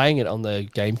remember playing it on the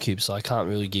GameCube, so I can't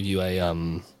really give you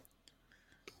an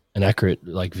accurate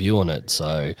like view on it.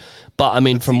 So, but I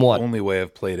mean, That's from the what only way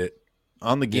I've played it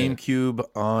on the GameCube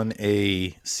on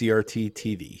a CRT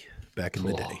TV back in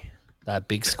the day. That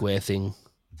big square thing.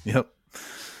 Yep.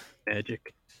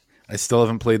 Magic. I still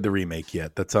haven't played the remake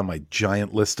yet. That's on my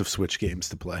giant list of Switch games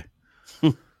to play.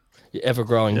 Your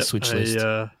ever-growing Switch list.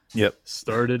 Yep.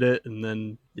 Started it and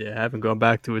then haven't gone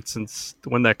back to it since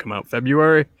when that come out,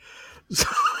 February.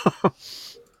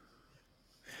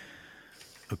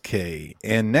 Okay,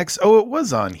 and next, it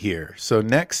was on here. So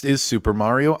next is Super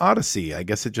Mario Odyssey. I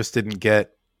guess it just didn't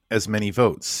get as many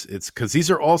votes. It's because these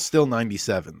are all still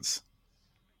 97s.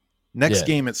 Next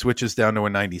game, it switches down to a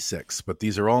 96, but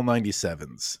these are all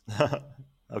 97s.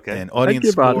 Okay. And audience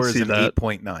give score is Odyssey an that.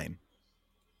 8.9.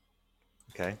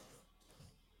 Okay.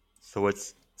 So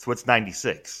it's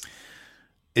 96.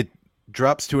 It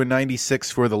drops to a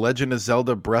 96 for The Legend of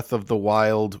Zelda Breath of the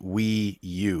Wild Wii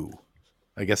U.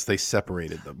 I guess they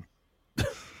separated them.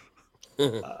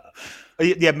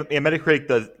 Metacritic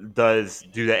does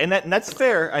do that, and that's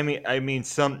fair. I mean,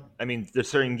 there's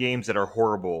certain games that are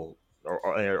horrible or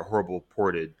are horrible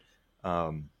ported.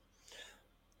 Okay.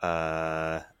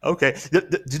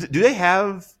 Do they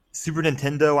have Super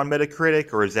Nintendo on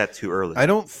Metacritic, or is that too early? I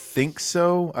don't think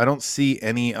so. I don't see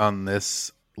any on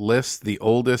this list. The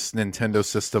oldest Nintendo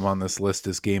system on this list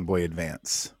is Game Boy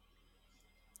Advance.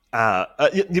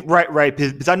 Right.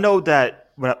 Because I know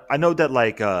that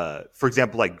like for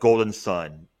example, like Golden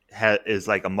Sun is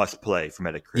like a must play for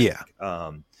Metacritic.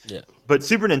 Yeah. But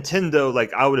Super Nintendo,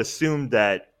 like I would assume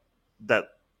that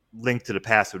Link to the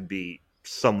Past would be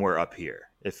somewhere up here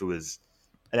if it was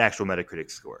an actual Metacritic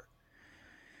score.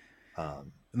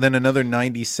 Then another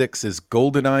 96 is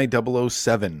GoldenEye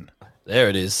 007. There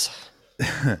it is.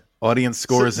 Audience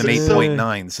score is an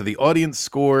 8.9. So the audience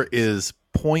score is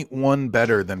 0.1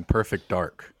 better than Perfect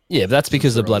Dark. Yeah, that's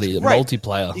because of bloody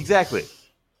multiplayer. Exactly.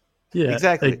 Yeah,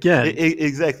 Exactly. Again,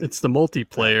 exactly. it's the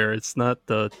multiplayer. It's not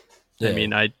the I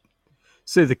mean, I'd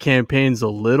say the campaign's a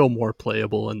little more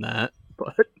playable in that,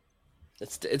 but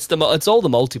it's all the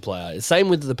multiplayer. Same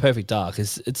with the Perfect Dark.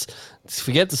 It's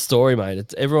forget the story,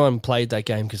 mate. Everyone played that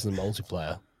game because of the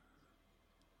multiplayer.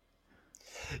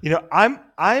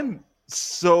 I'm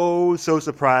so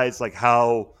surprised like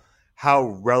how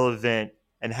relevant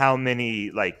and how many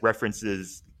like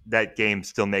references that game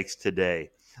still makes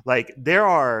today. Like there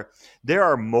are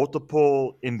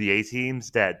multiple NBA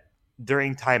teams that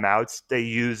during timeouts they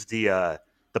use the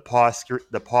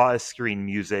pause screen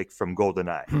music from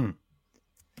GoldenEye.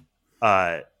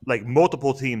 Like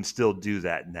multiple teams still do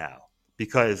that now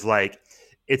because like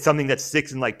it's something that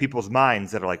sticks in like people's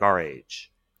minds that are like our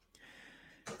age.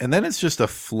 And then it's just a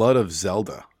flood of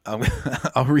Zelda.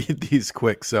 I'll read these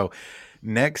quick. So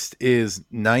next is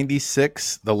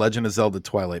 96, The Legend of Zelda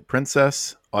Twilight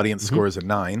Princess. Audience score is a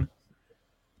 9.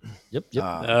 Yep.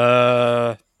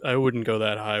 I wouldn't go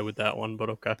that high with that one, but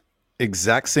okay.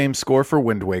 Exact same score for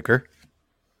Wind Waker.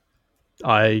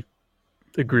 I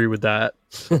agree with that.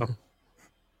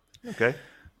 Okay.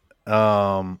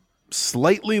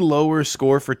 Slightly lower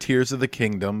score for Tears of the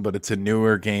Kingdom, but it's a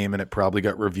newer game and it probably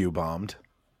got review bombed.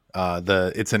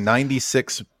 It's a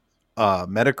 96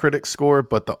 Metacritic score,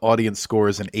 but the audience score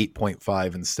is an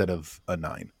 8.5 instead of a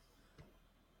 9.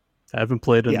 I haven't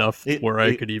played enough where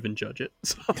I could even judge it.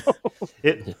 So.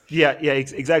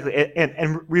 Exactly.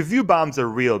 And review bombs are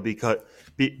real because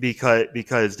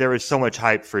there is so much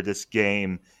hype for this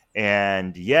game,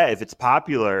 and if it's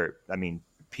popular, I mean,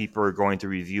 people are going to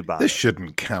review bomb. This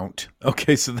shouldn't count.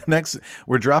 Okay, so the next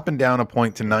we're dropping down a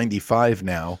point to 95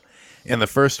 now, and the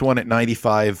first one at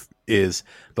 95 is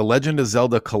The Legend of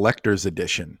Zelda Collector's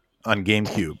Edition on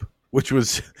GameCube, which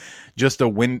was just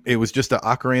it was just an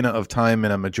Ocarina of Time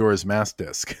and a Majora's Mask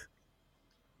disc.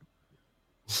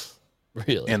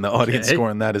 Really? And the audience score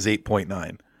on that is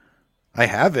 8.9. I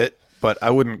have it, but I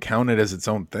wouldn't count it as its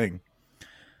own thing.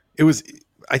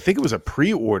 I think it was a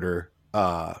pre-order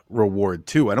reward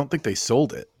too. I don't think they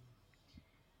sold it.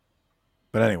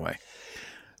 But anyway,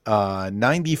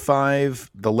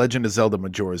 95, The Legend of Zelda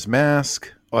Majora's Mask,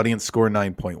 audience score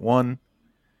 9.1.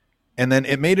 And then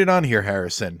it made it on here,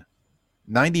 Harrison.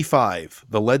 95,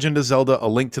 The Legend of Zelda A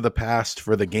Link to the Past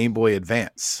for the Game Boy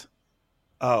Advance.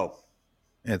 Oh.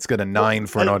 And it's got a 9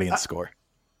 for an audience score.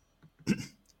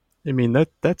 I mean,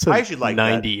 that's a I actually like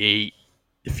 98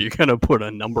 if you're going to put a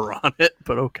number on it,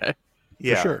 but okay.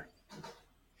 Yeah. For sure.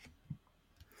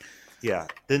 Yeah,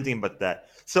 didn't think about that.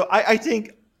 So I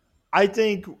think at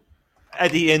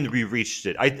the end we reached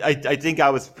it. I think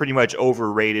I was pretty much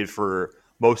overrated for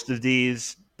most of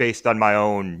these based on my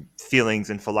own feelings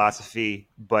and philosophy.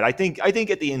 But I think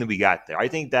at the end we got there. I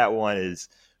think that one is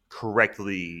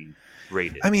correctly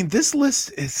rated. I mean, this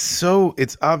list is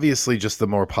it's obviously just the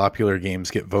more popular games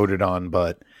get voted on,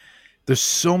 but there's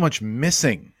so much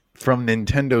missing from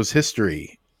Nintendo's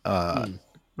history.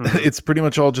 It's pretty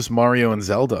much all just Mario and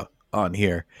Zelda on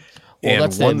here,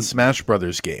 and one Smash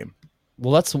Brothers game.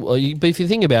 Well, but if you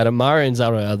think about it, Mario and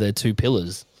Zelda are their two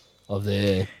pillars of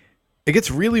their. It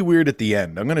gets really weird at the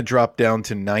end. I'm going to drop down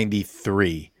to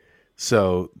 93.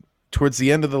 So towards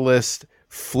the end of the list,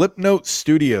 Flipnote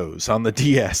Studios on the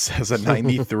DS has a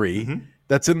 93.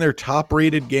 That's in their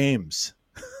top-rated games.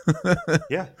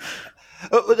 Yeah.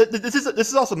 This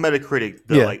is also Metacritic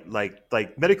though. Yeah. Like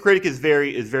Metacritic is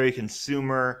very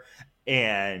consumer,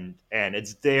 and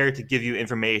it's there to give you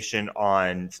information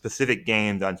on specific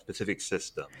games on specific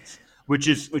systems, which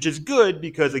is good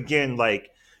because again,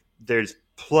 like there's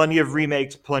plenty of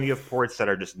remakes, plenty of ports that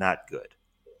are just not good.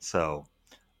 So,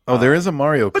 there is a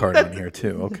Mario Kart on here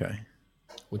too. Okay,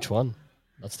 which one?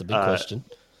 That's the big question.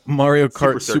 Mario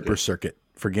Kart Super Circuit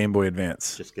for Game Boy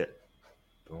Advance. Just get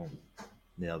boom.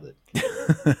 Nailed it.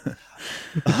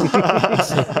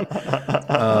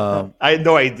 I had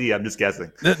no idea. I'm just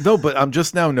guessing. No, but I'm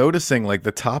just now noticing like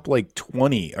the top like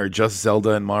 20 are just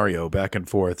Zelda and Mario back and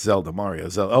forth. Zelda, Mario,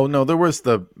 Zelda. Oh no, there was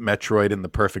the Metroid and the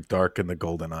Perfect Dark and the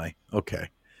GoldenEye. Okay.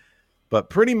 But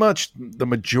pretty much the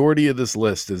majority of this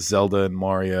list is Zelda and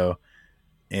Mario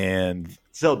and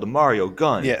Zelda Mario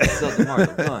Guns. Yeah. Zelda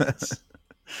Mario Guns.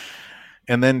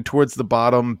 And then towards the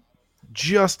bottom,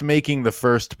 just making the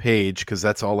first page, because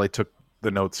that's all I took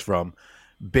the notes from.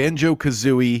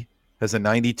 Banjo-Kazooie has a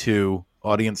 92,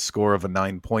 audience score of a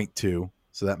 9.2,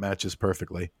 so that matches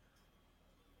perfectly.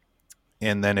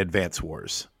 And then Advance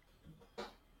Wars.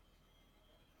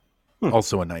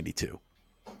 Also a 92.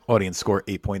 Audience score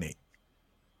 8.8.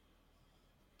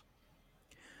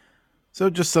 So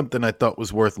just something I thought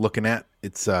was worth looking at.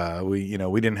 It's we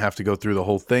didn't have to go through the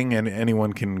whole thing, and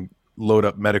anyone can load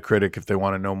up Metacritic if they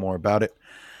want to know more about it.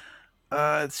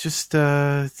 It's just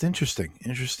it's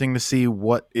interesting to see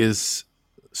what is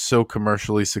so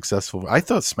commercially successful. I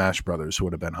thought Smash Brothers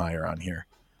would have been higher on here.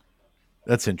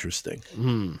 That's interesting.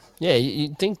 Yeah,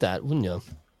 you'd think that, wouldn't you?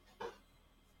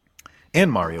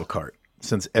 And Mario Kart,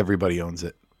 since everybody owns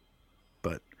it.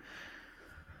 But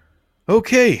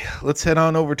okay, let's head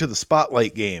on over to the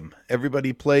Spotlight game.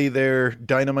 Everybody play their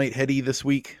Dynamite Headdy this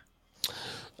week?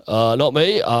 Not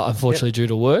me. Unfortunately, due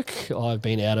to work, I've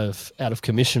been out of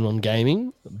commission on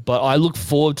gaming. But I look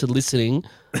forward to listening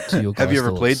to your guys' Have you ever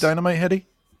thoughts. played Dynamite Headdy?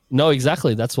 No,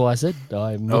 exactly. That's why I said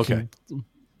I'm looking. Okay.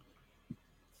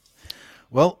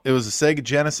 Well, it was a Sega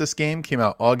Genesis game. Came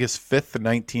out August 5th,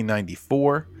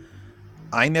 1994.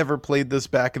 I never played this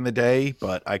back in the day,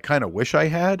 but I kind of wish I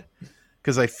had,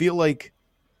 because I feel like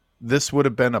this would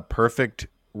have been a perfect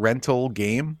rental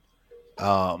game.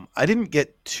 I didn't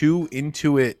get too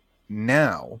into it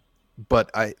now, but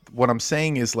what I'm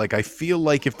saying is, like, I feel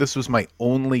like if this was my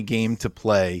only game to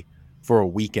play for a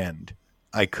weekend,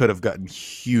 I could have gotten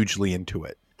hugely into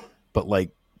it. But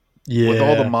like, with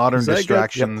all the modern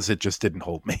distractions, it just didn't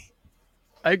hold me.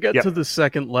 I got to the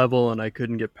second level and I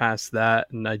couldn't get past that,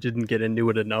 and I didn't get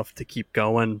into it enough to keep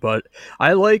going. But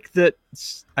I like that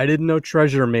I didn't know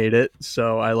Treasure made it,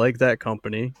 so I like that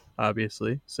company,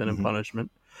 obviously, Sin and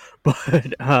Punishment.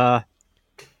 But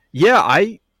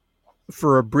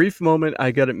for a brief moment, I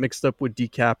got it mixed up with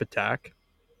Decap Attack,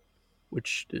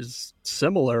 which is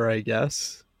similar, I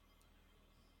guess.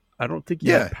 I don't think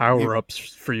you have power-ups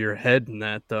for your head in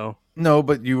that, though. No,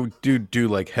 but you do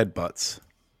like headbutts.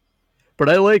 But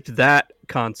I liked that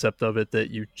concept of it, that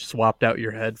you swapped out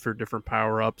your head for different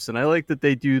power-ups. And I like that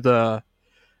they do the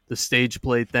stage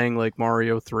play thing like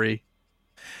Mario 3.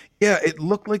 Yeah, it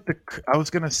looked like I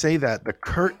was going to say that the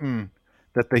curtain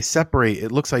that they separate,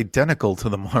 it looks identical to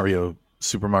the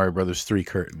Super Mario Brothers 3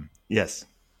 curtain. Yes.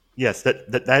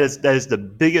 That is the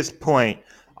biggest point.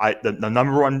 The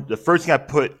number one, the first thing I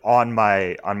put on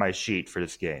my sheet for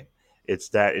this game, it's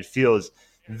that it feels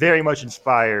very much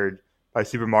inspired by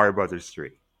Super Mario Brothers 3,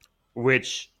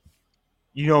 which,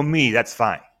 you know me, that's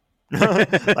fine.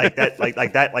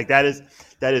 that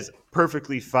is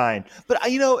perfectly fine. But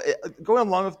going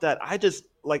along with that,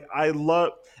 I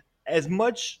love, as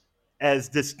much as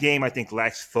this game I think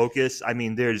lacks focus. I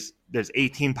mean, there's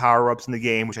 18 power-ups in the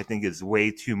game, which I think is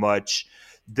way too much.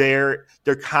 They're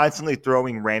constantly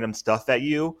throwing random stuff at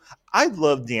you. I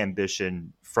love the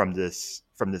ambition from this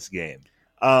game.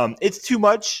 It's too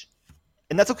much,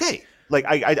 and that's okay. Like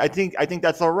I think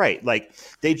that's all right. Like,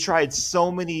 they tried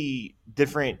so many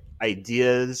different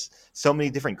ideas, so many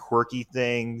different quirky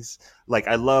things. Like,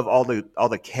 I love all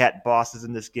the cat bosses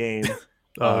in this game.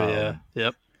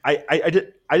 Yep.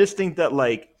 I just think that,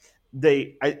 like,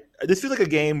 this feels like a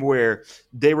game where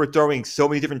they were throwing so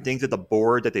many different things at the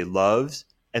board that they loved,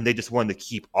 and they just wanted to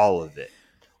keep all of it.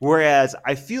 Whereas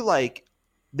I feel like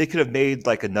they could have made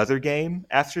like another game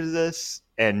after this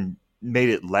and made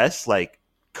it less, like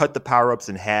cut the power-ups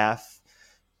in half,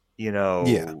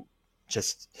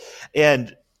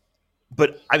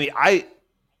 but I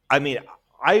mean,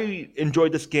 I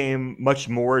enjoyed this game much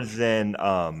more than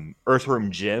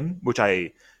Earthworm Jim, which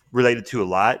I related to a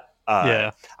lot.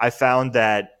 I found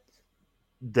that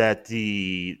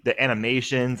the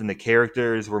animations and the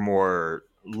characters were more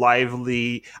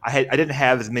lively. I didn't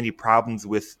have as many problems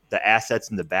with the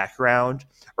assets in the background.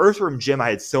 Earthworm Jim, I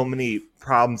had so many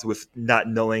problems with not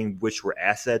knowing which were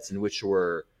assets and which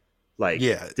were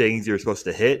things you're supposed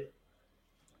to hit.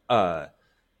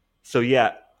 So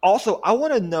yeah. Also, I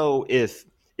want to know if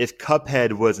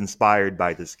Cuphead was inspired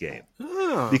by this game,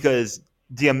 because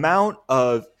the amount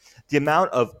of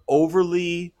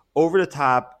overly over the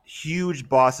top huge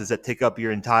bosses that take up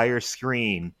your entire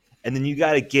screen, and then you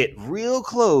got to get real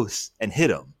close and hit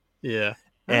them. Yeah,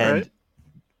 and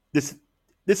this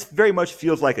very much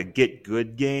feels like a get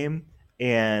good game,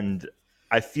 and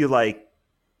I feel like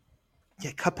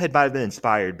Cuphead might have been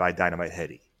inspired by Dynamite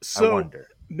Headdy. So, I wonder.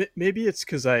 Maybe it's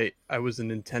because I was a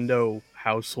Nintendo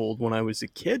household when I was a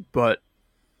kid, but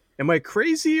am I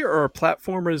crazy, or are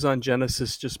platformers on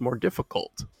Genesis just more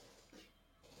difficult?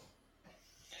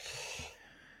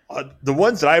 The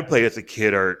ones that I played as a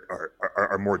kid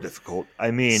are more difficult.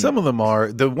 I mean, some of them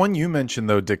are. The one you mentioned,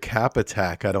 though, Decap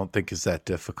Attack, I don't think is that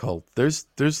difficult.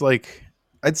 There's like,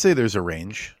 I'd say there's a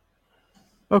range.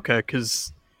 Okay,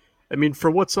 because I mean, for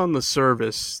what's on the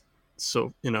service,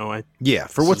 so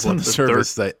for what's on the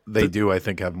service that they do, I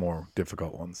think, have more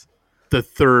difficult ones. The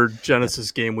third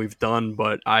Genesis game we've done,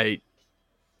 but I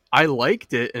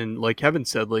liked it, and like Kevin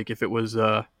said, like if it was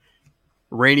a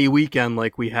rainy weekend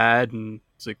like we had, and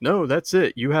it's like, no, that's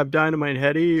it, you have Dynamite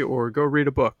Headdy or go read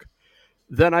a book,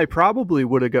 then I probably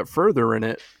would have got further in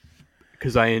it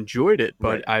because I enjoyed it. But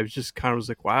Right. I was just kind of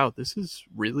like, wow, this is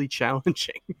really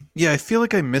challenging. Yeah, I feel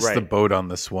like I missed the Right. boat on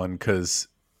this one because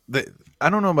I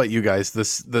don't know about you guys.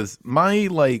 My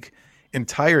like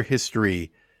entire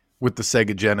history with the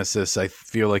Sega Genesis, I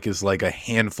feel like is like a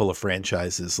handful of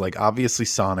franchises. Like obviously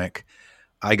Sonic.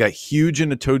 I got huge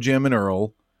into Toe Jam and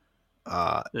Earl,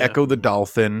 Yeah. Echo the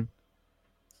Dolphin,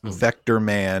 Hmm. Vector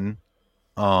Man,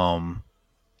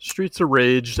 Streets of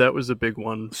Rage, that was a big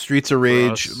one. Streets of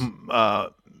Rage, us.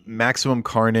 Maximum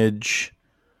Carnage,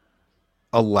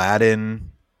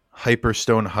 Aladdin,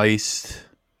 Hyperstone Heist.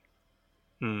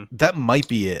 Hmm. That might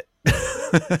be it.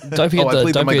 Don't forget I the- played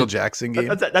the don't Michael forget- Jackson game.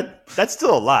 That's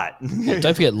still a lot.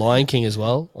 Don't forget Lion King as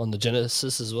well on the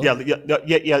Genesis as well.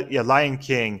 Yeah. Lion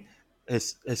King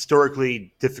is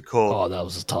historically difficult. Oh, that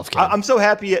was a tough game. I'm so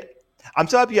happy. I'm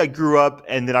so happy I grew up,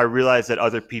 and then I realized that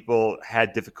other people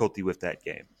had difficulty with that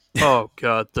game. Oh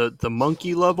god, the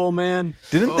monkey level, man.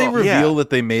 Didn't they Oh, reveal yeah. that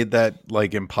they made that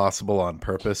like impossible on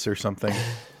purpose or something?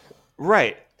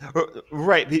 Right.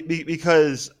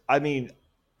 Because I mean,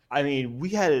 we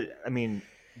had.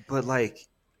 But like,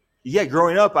 yeah,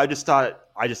 growing up, I just thought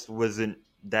I just wasn't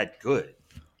that good.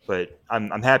 But I'm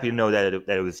happy to know that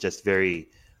it was just very,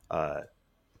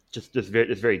 just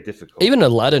very difficult. Even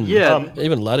Aladdin. Yeah.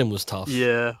 Even Aladdin was tough.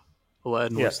 Yeah,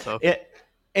 Aladdin was tough.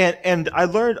 And I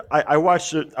learned. I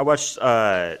watched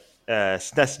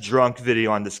SNES Drunk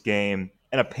video on this game,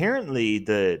 and apparently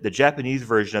the Japanese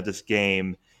version of this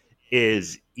game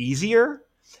is easier.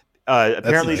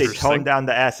 Apparently, they interesting. toned down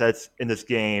the assets in this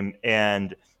game,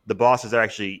 and the bosses are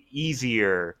actually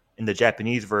easier in the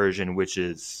Japanese version, which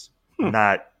is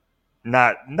not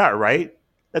right.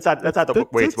 That's not the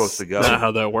way it's supposed to go. Not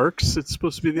how that works. It's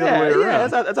supposed to be the other way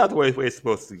around. That's not the way it's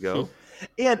supposed to go.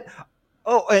 And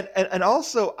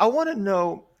also, I want to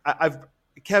know.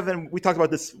 Kevin, we talked about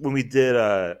this when we did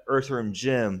Earthworm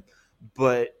Jim,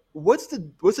 but what's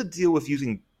the deal with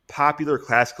using popular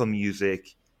classical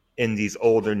music in these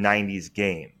older '90s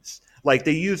games? Like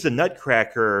they used the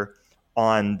Nutcracker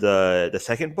on the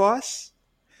second boss.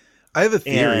 I have a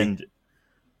theory. And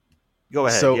go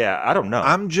ahead. So, yeah, I don't know.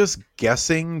 I'm just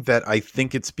guessing that I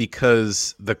think it's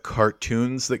because the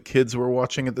cartoons that kids were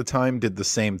watching at the time did the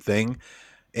same thing.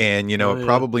 And, it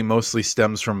probably mostly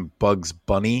stems from Bugs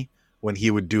Bunny when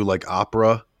he would do like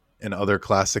opera and other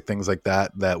classic things like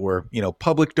that were,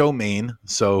 public domain.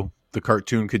 So the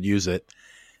cartoon could use it.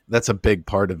 That's a big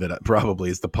part of it, probably,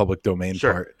 is the public domain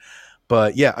Sure. part.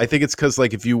 But yeah, I think it's because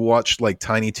like if you watched like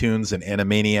Tiny Toons and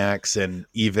Animaniacs and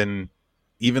even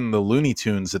the Looney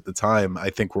Tunes at the time, I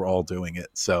think we're all doing it.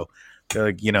 So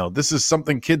they're like, this is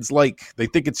something kids like. They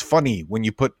think it's funny when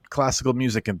you put classical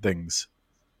music in things.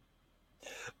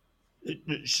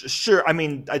 Sure.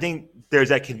 I think there's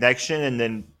that connection, and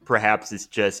then perhaps it's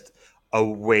just a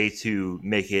way to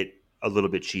make it a little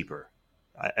bit cheaper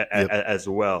as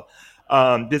well.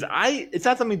 Because it's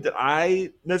not something that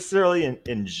I necessarily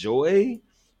enjoy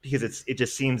because it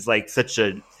just seems like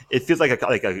it feels like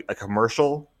a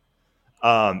commercial.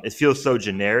 It feels so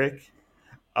generic.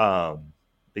 But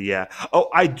yeah. Oh,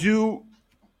 I do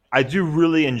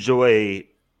really enjoy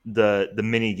the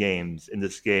mini games in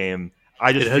this game.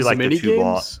 I just It feel has like mini they're too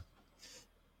long. games.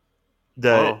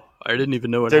 I didn't even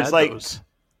know it there's had like- those.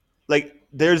 Like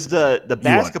there's the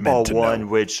basketball meant to one, know.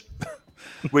 which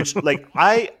like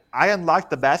I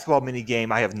unlocked the basketball mini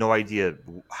game. I have no idea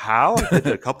how. I did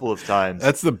it a couple of times.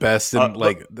 That's the best. And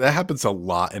but- that happens a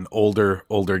lot in older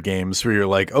games where you're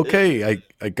like, okay,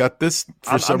 I got this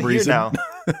for some I'm here reason. now.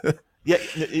 Yeah.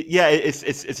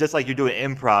 It's just like you're doing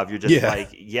improv. You're just Yeah. like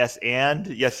yes and.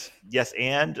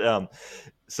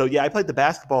 So yeah, I played the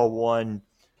basketball one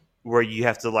where you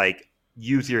have to like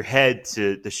use your head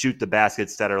to shoot the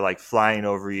baskets that are like flying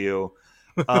over you.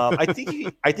 I think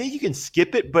you can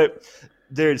skip it, but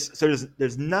there's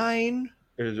 9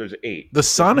 or there's 8. The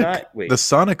Sonic Wait. the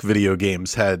Sonic video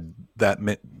games had that.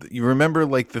 You remember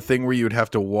like the thing where you would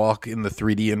have to walk in the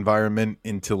 3D environment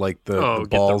into like the Get the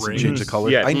balls and change the rings. color.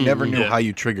 Yeah. I never knew Yeah. how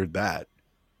you triggered that.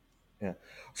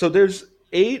 So there's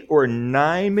 8 or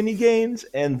 9 mini games,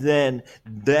 and then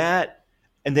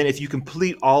if you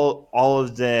complete all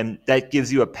of them, that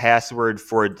gives you a password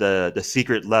for the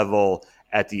secret level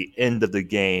at the end of the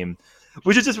game,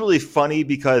 which is just really funny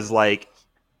because like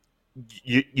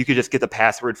you could just get the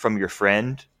password from your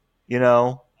friend,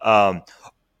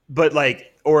 but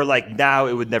like now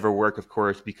it would never work, of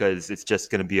course, because it's just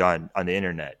going to be on the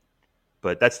internet.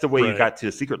 But that's the way you Right. got to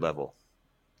the secret level.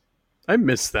 I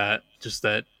miss that. Just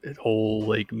that whole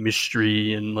like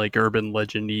mystery and like urban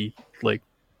legendy, like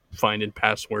finding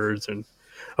passwords and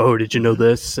did you know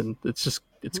this? And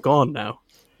it's gone now.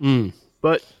 Mm.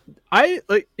 But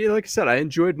like I said, I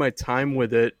enjoyed my time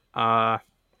with it.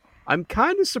 I'm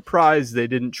kind of surprised they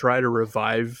didn't try to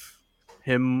revive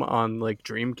him on like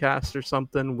Dreamcast or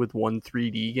something with one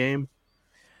 3D game.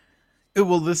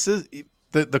 Well, this is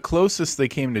the closest they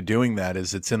came to doing that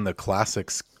is it's in the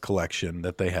classics collection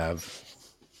that they have.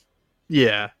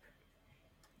 Yeah,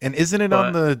 And isn't it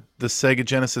on But- the Sega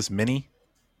Genesis Mini?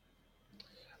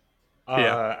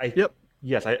 Yep.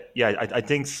 Yes, I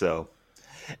think so.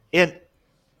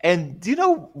 And do you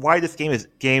know why this game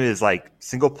is like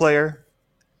single player?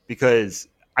 Because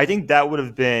I think that would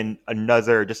have been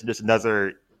another just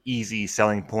another easy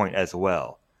selling point as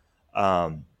well.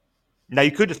 Now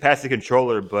you could just pass the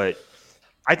controller, but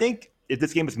I think if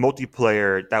this game is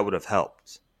multiplayer, that would have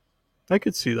helped. I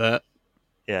could see that.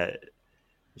 Yeah,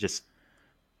 just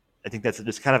I think that's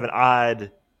just kind of an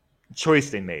odd choice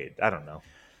they made. I don't know.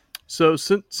 So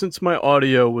since my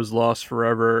audio was lost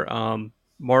forever,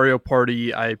 Mario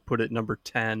Party I put at number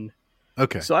 10.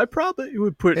 Okay. So I probably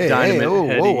would put Hey, Dynamite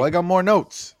Headdy. whoa, I got more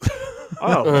notes.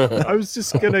 Oh, I was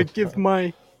just gonna give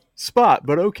my spot,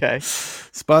 but okay.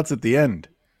 Spots at the end.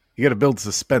 You got to build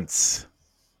suspense.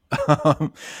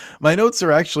 My notes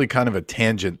are actually kind of a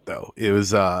tangent, though. It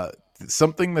was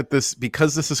something that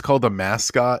because this is called a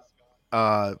mascot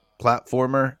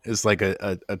platformer, is like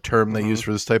a term they use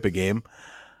for this type of game.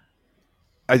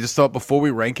 I just thought before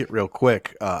we rank it real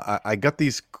quick, I got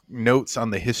these notes on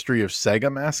the history of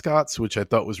Sega mascots, which I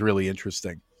thought was really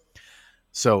interesting.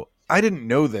 So I didn't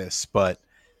know this, but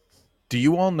do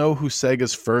you all know who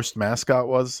Sega's first mascot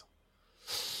was?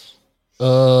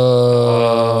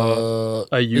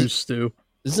 I used to.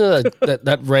 Isn't it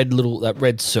that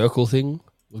red circle thing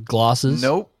with glasses?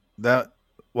 Nope.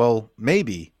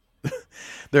 Maybe.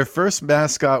 Their first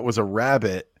mascot was a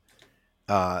rabbit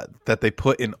that they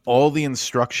put in all the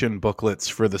instruction booklets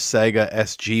for the Sega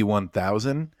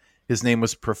SG-1000. His name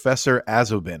was Professor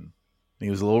Azobin.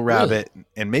 He was a little rabbit,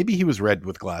 and maybe he was red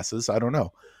with glasses. I don't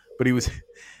know. But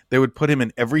they would put him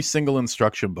in every single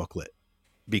instruction booklet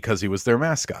because he was their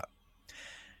mascot.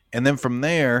 And then from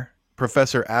there,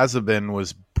 Professor Azobin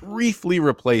was briefly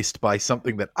replaced by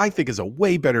something that I think is a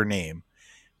way better name.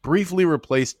 Briefly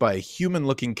replaced by a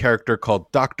human-looking character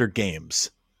called Dr. Games.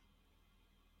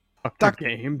 Dr.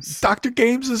 Games. Dr.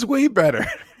 Games is way better.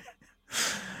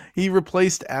 He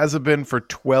replaced Azobin for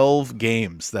 12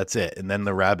 games. That's it. And then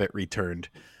the rabbit returned.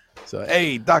 So,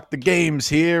 hey, Dr. Games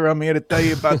here. I'm here to tell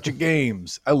you about your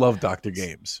games. I love Dr.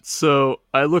 Games. So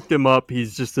I looked him up.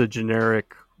 He's just a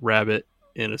generic rabbit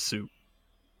in a suit.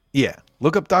 Yeah.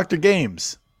 Look up Dr.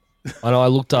 Games. I know. I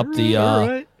looked up the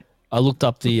Alright.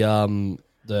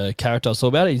 the character I saw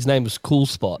about it. His name was Cool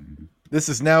Spot. This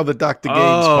is now the Dr.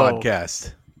 Games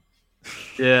podcast.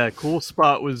 Yeah, Cool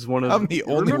Spot was one of I'm the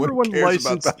only remember one when cares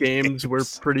about licensed Dr. games were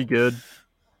Games. pretty good.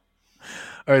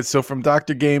 All right, so from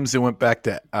Dr. Games, it went back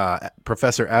to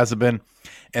Professor Azobin,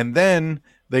 and then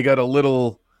they got a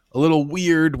little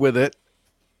weird with it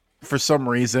for some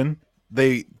reason.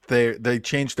 They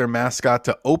changed their mascot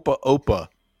to Opa Opa,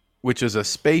 which is a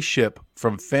spaceship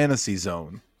from Fantasy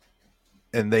Zone,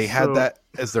 and they had that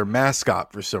as their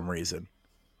mascot for some reason.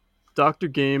 Dr.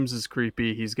 Games is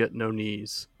creepy. He's got no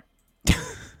knees.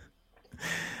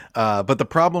 But the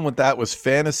problem with that was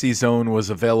Fantasy Zone was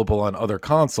available on other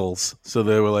consoles, so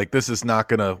they were like, this is not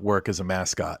going to work as a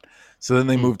mascot. So then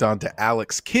they moved on to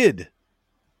Alex Kidd.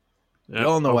 Yep, We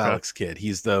all know okay. Alex Kidd.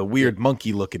 He's the weird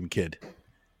monkey-looking kid.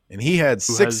 And he had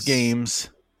Who 6 has- games,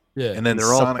 Yeah. and then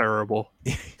They're all Sonic... terrible.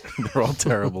 They're all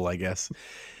terrible, I guess.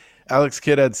 Alex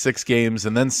Kidd had 6 games,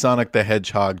 and then Sonic the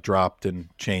Hedgehog dropped and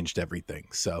changed everything.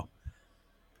 So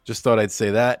just thought I'd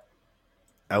say that.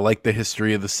 I like the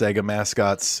history of the Sega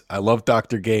mascots. I love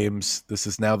Dr. Games. This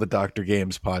is now the Dr.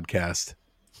 Games podcast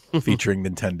featuring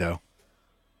Nintendo.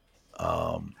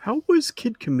 How was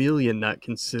Kid Chameleon not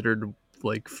considered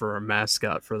like for a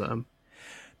mascot for them?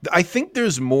 I think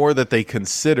there's more that they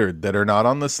considered that are not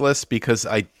on this list because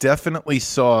I definitely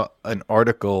saw an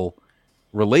article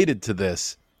related to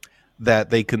this that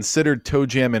they considered Toe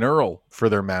Jam and Earl for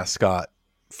their mascot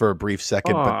for a brief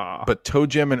second, but Toe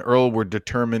Jam and Earl were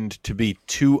determined to be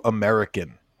too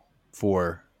American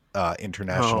for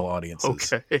international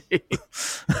audiences. Okay.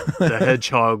 The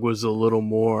hedgehog was a little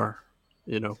more,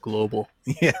 global.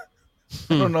 Yeah.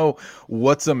 I don't know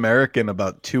what's American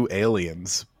about 2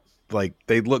 aliens. Like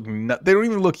they don't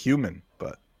even look human,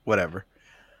 but whatever.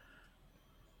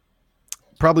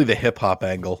 Probably the hip hop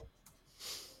angle.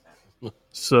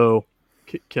 So,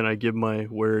 can I give my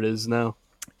where it is now?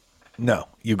 No,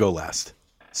 you go last.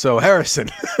 So Harrison.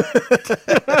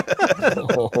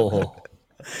 Oh.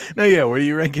 No, yeah, where do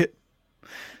you rank it?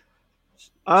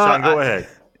 Sean, go ahead.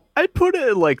 I'd put it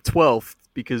at like 12th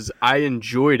because I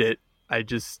enjoyed it. I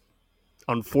just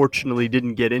unfortunately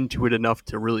didn't get into it enough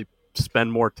to really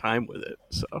spend more time with it.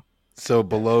 So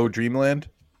below Dreamland?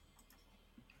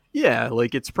 Yeah,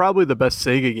 like it's probably the best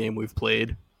Sega game we've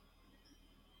played.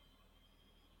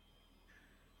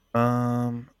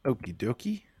 Okie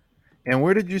dokie. And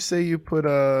where did you say you put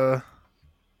Mario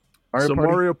So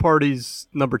Party? Mario Party's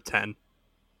number 10.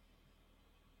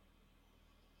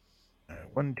 All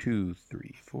right, 1, 2,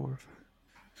 3, 4.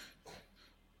 5.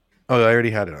 Oh, I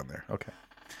already had it on there. Okay.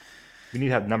 We need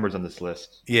to have numbers on this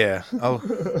list. Yeah,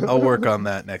 I'll work on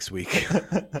that next week.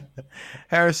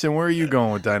 Harrison, where are you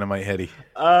going with Dynamite Headdy?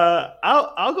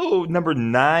 I'll go number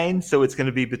 9. So it's going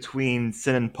to be between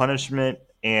Sin and Punishment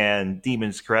and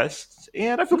Demon's Crest,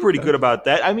 and I feel pretty good about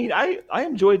that. I mean, I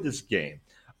enjoyed this game.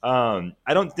 I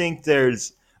don't think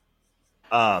there's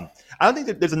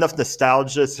that there's enough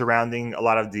nostalgia surrounding a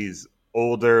lot of these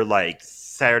older like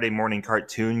Saturday morning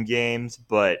cartoon games,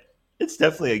 but it's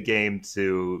definitely a game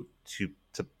to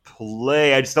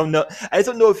play. I just don't know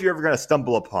if you're ever going to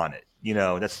stumble upon it. You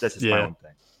know, that's just my own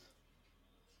thing.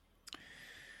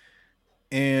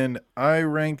 And I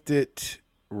ranked it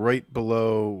right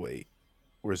below. Wait,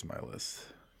 where's my list?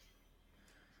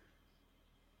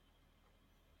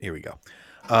 Here we go.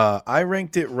 I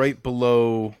ranked it right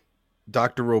below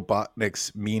Dr.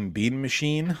 Robotnik's Mean Bean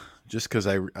Machine, just because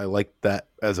I like that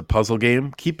as a puzzle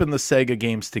game. Keeping the Sega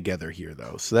games together here,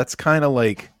 though. So that's kind of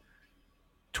like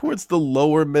towards the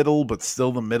lower middle, but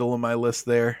still the middle of my list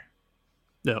there.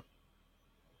 Yep.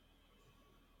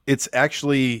 It's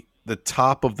actually the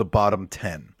top of the bottom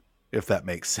 10, if that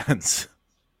makes sense.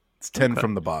 It's 10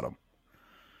 from the bottom.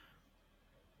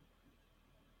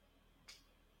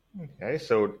 Okay,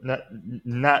 so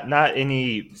not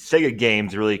any Sega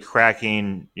games really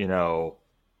cracking,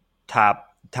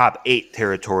 top 8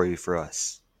 territory for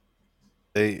us.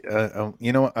 You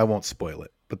know what? I won't spoil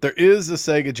it. But there is a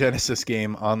Sega Genesis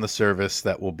game on the service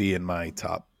that will be in my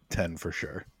top 10 for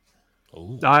sure.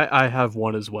 I have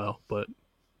one as well, but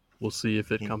we'll see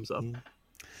if it comes up.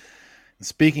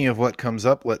 Speaking of what comes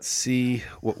up, let's see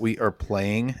what we are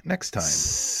playing next time.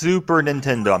 Super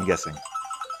Nintendo, I'm guessing.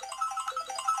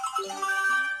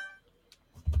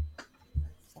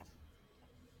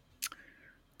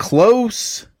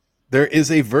 Close. There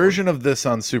is a version of this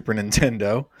on Super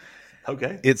Nintendo.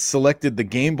 Okay. It's selected the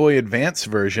Game Boy Advance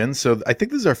version. So I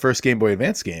think this is our first Game Boy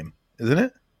Advance game, isn't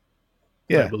it?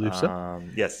 Yeah. I believe so.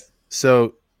 Yes.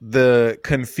 So the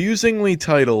confusingly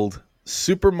titled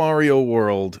Super Mario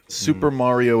World, Super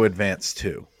Mario Advance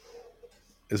 2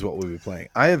 is what we'll be playing.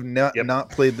 I have not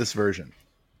played this version.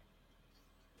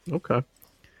 Okay.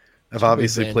 I've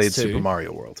obviously Advance played 2. Super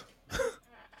Mario World.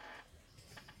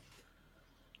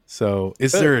 So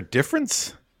is there a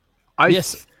difference?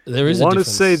 Yes, there is a want to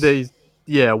difference. say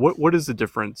what is the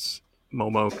difference,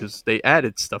 Momo? Because they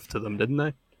added stuff to them, didn't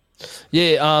they?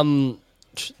 Yeah,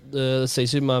 let's see,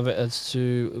 Super Mario Advance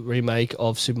 2 remake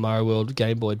of Super Mario World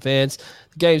Game Boy Advance.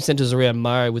 The game centers around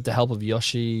Mario with the help of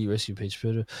Yoshi, Rescue Peach.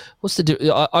 What's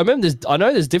the I remember there's I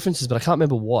know there's differences, but I can't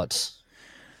remember what.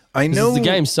 I know the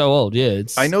game's so old. Yeah,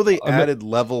 I know they added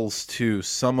levels to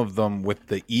some of them with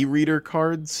the e-reader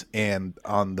cards, and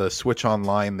on the Switch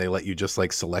Online they let you just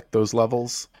like select those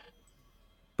levels.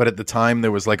 But at the time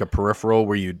there was like a peripheral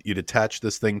where you'd attach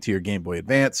this thing to your Game Boy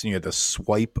Advance and you had to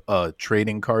swipe a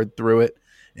trading card through it,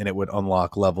 and it would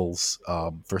unlock levels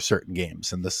for certain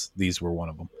games, and these were one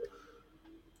of them.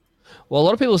 Well, a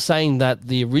lot of people are saying that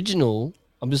the original.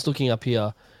 I'm just looking up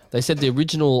here. They said the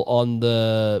original on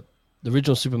the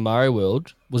original Super Mario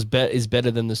World is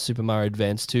better than the Super Mario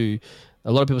Advance 2.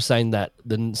 A lot of people saying that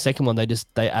the second one a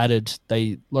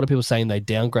lot of people saying they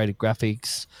downgraded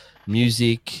graphics,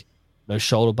 music, no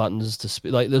shoulder buttons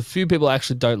to like the few people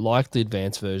actually don't like the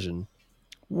advanced version.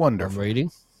 Wonderful. I'm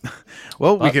reading.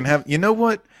 Well, we can have. You know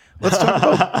what? Let's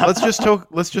just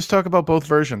talk about both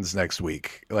versions next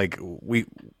week. Like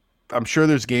I'm sure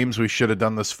there's games we should have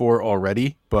done this for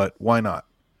already, but why not?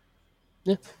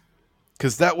 Yeah.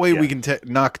 Because that way we can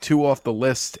knock 2 off the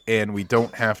list, and we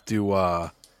don't have to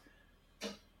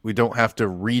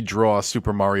redraw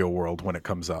Super Mario World when it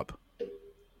comes up.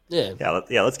 Yeah.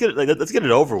 Let's get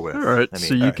it over with. All right.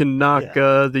 So you can knock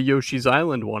the Yoshi's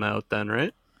Island one out then,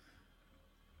 right?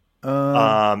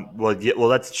 Well,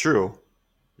 that's true.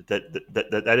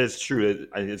 That is true.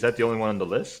 Is that the only one on the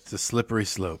list? It's a slippery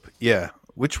slope. Yeah.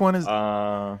 Which one is?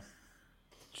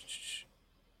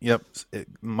 Yep,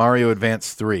 Mario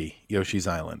Advance 3, Yoshi's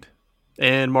Island.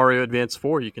 And Mario Advance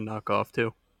 4 you can knock off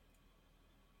too.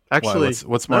 Actually,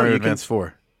 what's Mario Advance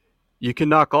 4? You can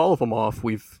knock all of them off.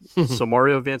 So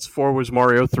Mario Advance 4 was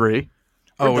Mario 3.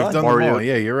 Oh, we've done them all.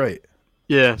 Yeah, you're right.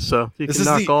 Yeah, so you This can is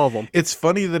knock all of them. It's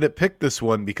funny that it picked this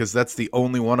one because that's the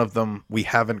only one of them we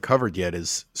haven't covered yet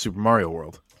is Super Mario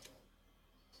World.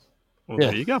 Well, Yeah.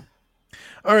 there you go.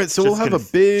 All right, so Just we'll have a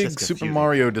conf- big just Super confusing.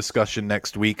 Mario discussion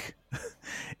next week,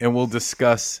 and we'll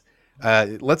discuss.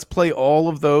 Let's play all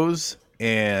of those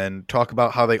and talk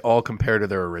about how they all compare to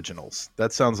their originals.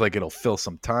 That sounds like it'll fill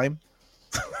some time.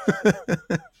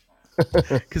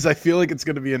 Because I feel like it's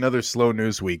going to be another slow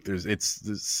news week.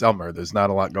 It's summer. There's not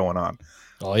a lot going on.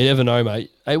 Oh, you never know,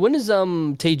 mate. Hey, when is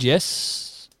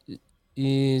TGS?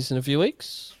 Is in a few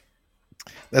weeks.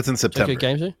 That's in September.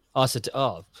 Tokyo Game Show.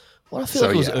 Oh, well, I feel So,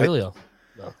 like it was yeah, earlier.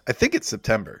 I think it's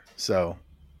September. So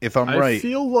if I'm I right,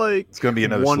 feel like it's going to be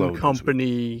another slow one news week.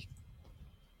 company,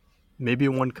 maybe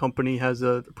one company has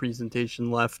a presentation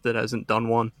left that hasn't done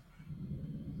one.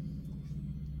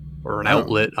 Or an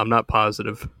outlet. I'm not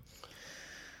positive.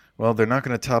 Well, they're not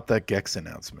going to top that Gex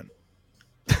announcement.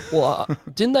 Well,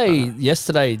 didn't they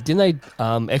yesterday? Didn't they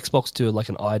Xbox do like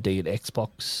an ID at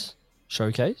Xbox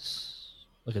showcase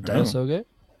like a day or so ago?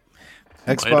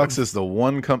 Xbox is the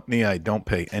one company I don't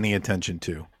pay any attention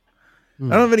to. I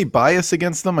don't have any bias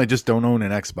against them. I just don't own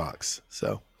an Xbox.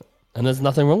 So, And there's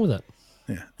nothing wrong with that.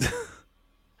 yeah.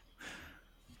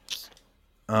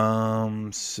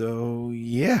 So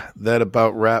yeah, that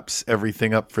about wraps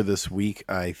everything up for this week,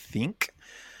 I think.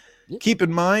 Yep. Keep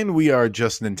in mind, we are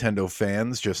just Nintendo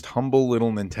fans, just humble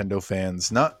little Nintendo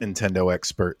fans, not Nintendo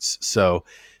experts. So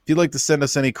if you'd like to send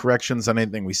us any corrections on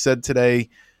anything we said today,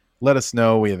 let us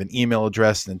know. We have an email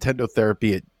address,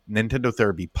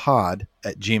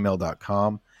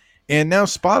 nintendotherapypod@gmail.com. And now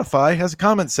Spotify has a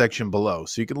comment section below,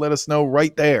 so you can let us know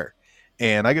right there.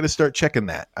 And I got to start checking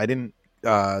that. I didn't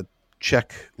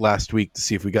check last week to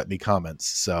see if we got any comments.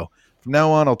 So from now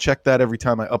on, I'll check that every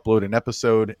time I upload an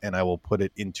episode, and I will put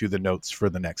it into the notes for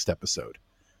the next episode.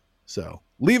 So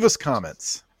leave us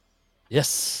comments.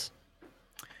 Yes.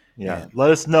 Yeah. Let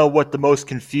us know what the most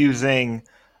confusing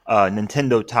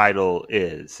Nintendo title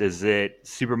is. Is it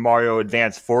Super Mario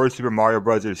Advance 4, Super Mario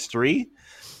Brothers 3?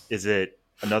 Is it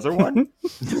another one?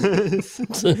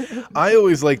 I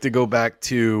always like to go back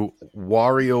to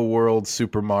Wario World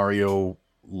Super Mario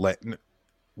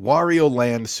Wario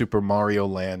Land Super Mario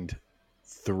Land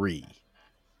 3.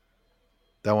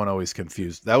 That one always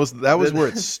confused. That was where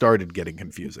it started getting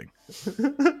confusing.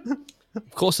 Of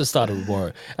course, it started with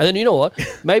Mario, and then you know what?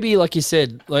 Maybe, like you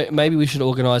said, like maybe we should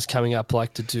organize coming up,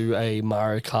 like to do a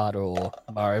Mario Kart or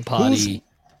Mario Party.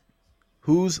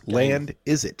 Whose land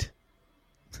is it?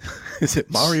 Is it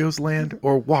Mario's land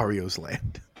or Wario's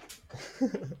land?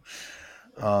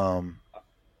 All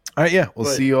right, yeah, we'll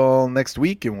see you all next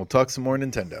week, and we'll talk some more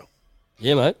Nintendo.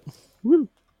 Yeah, mate.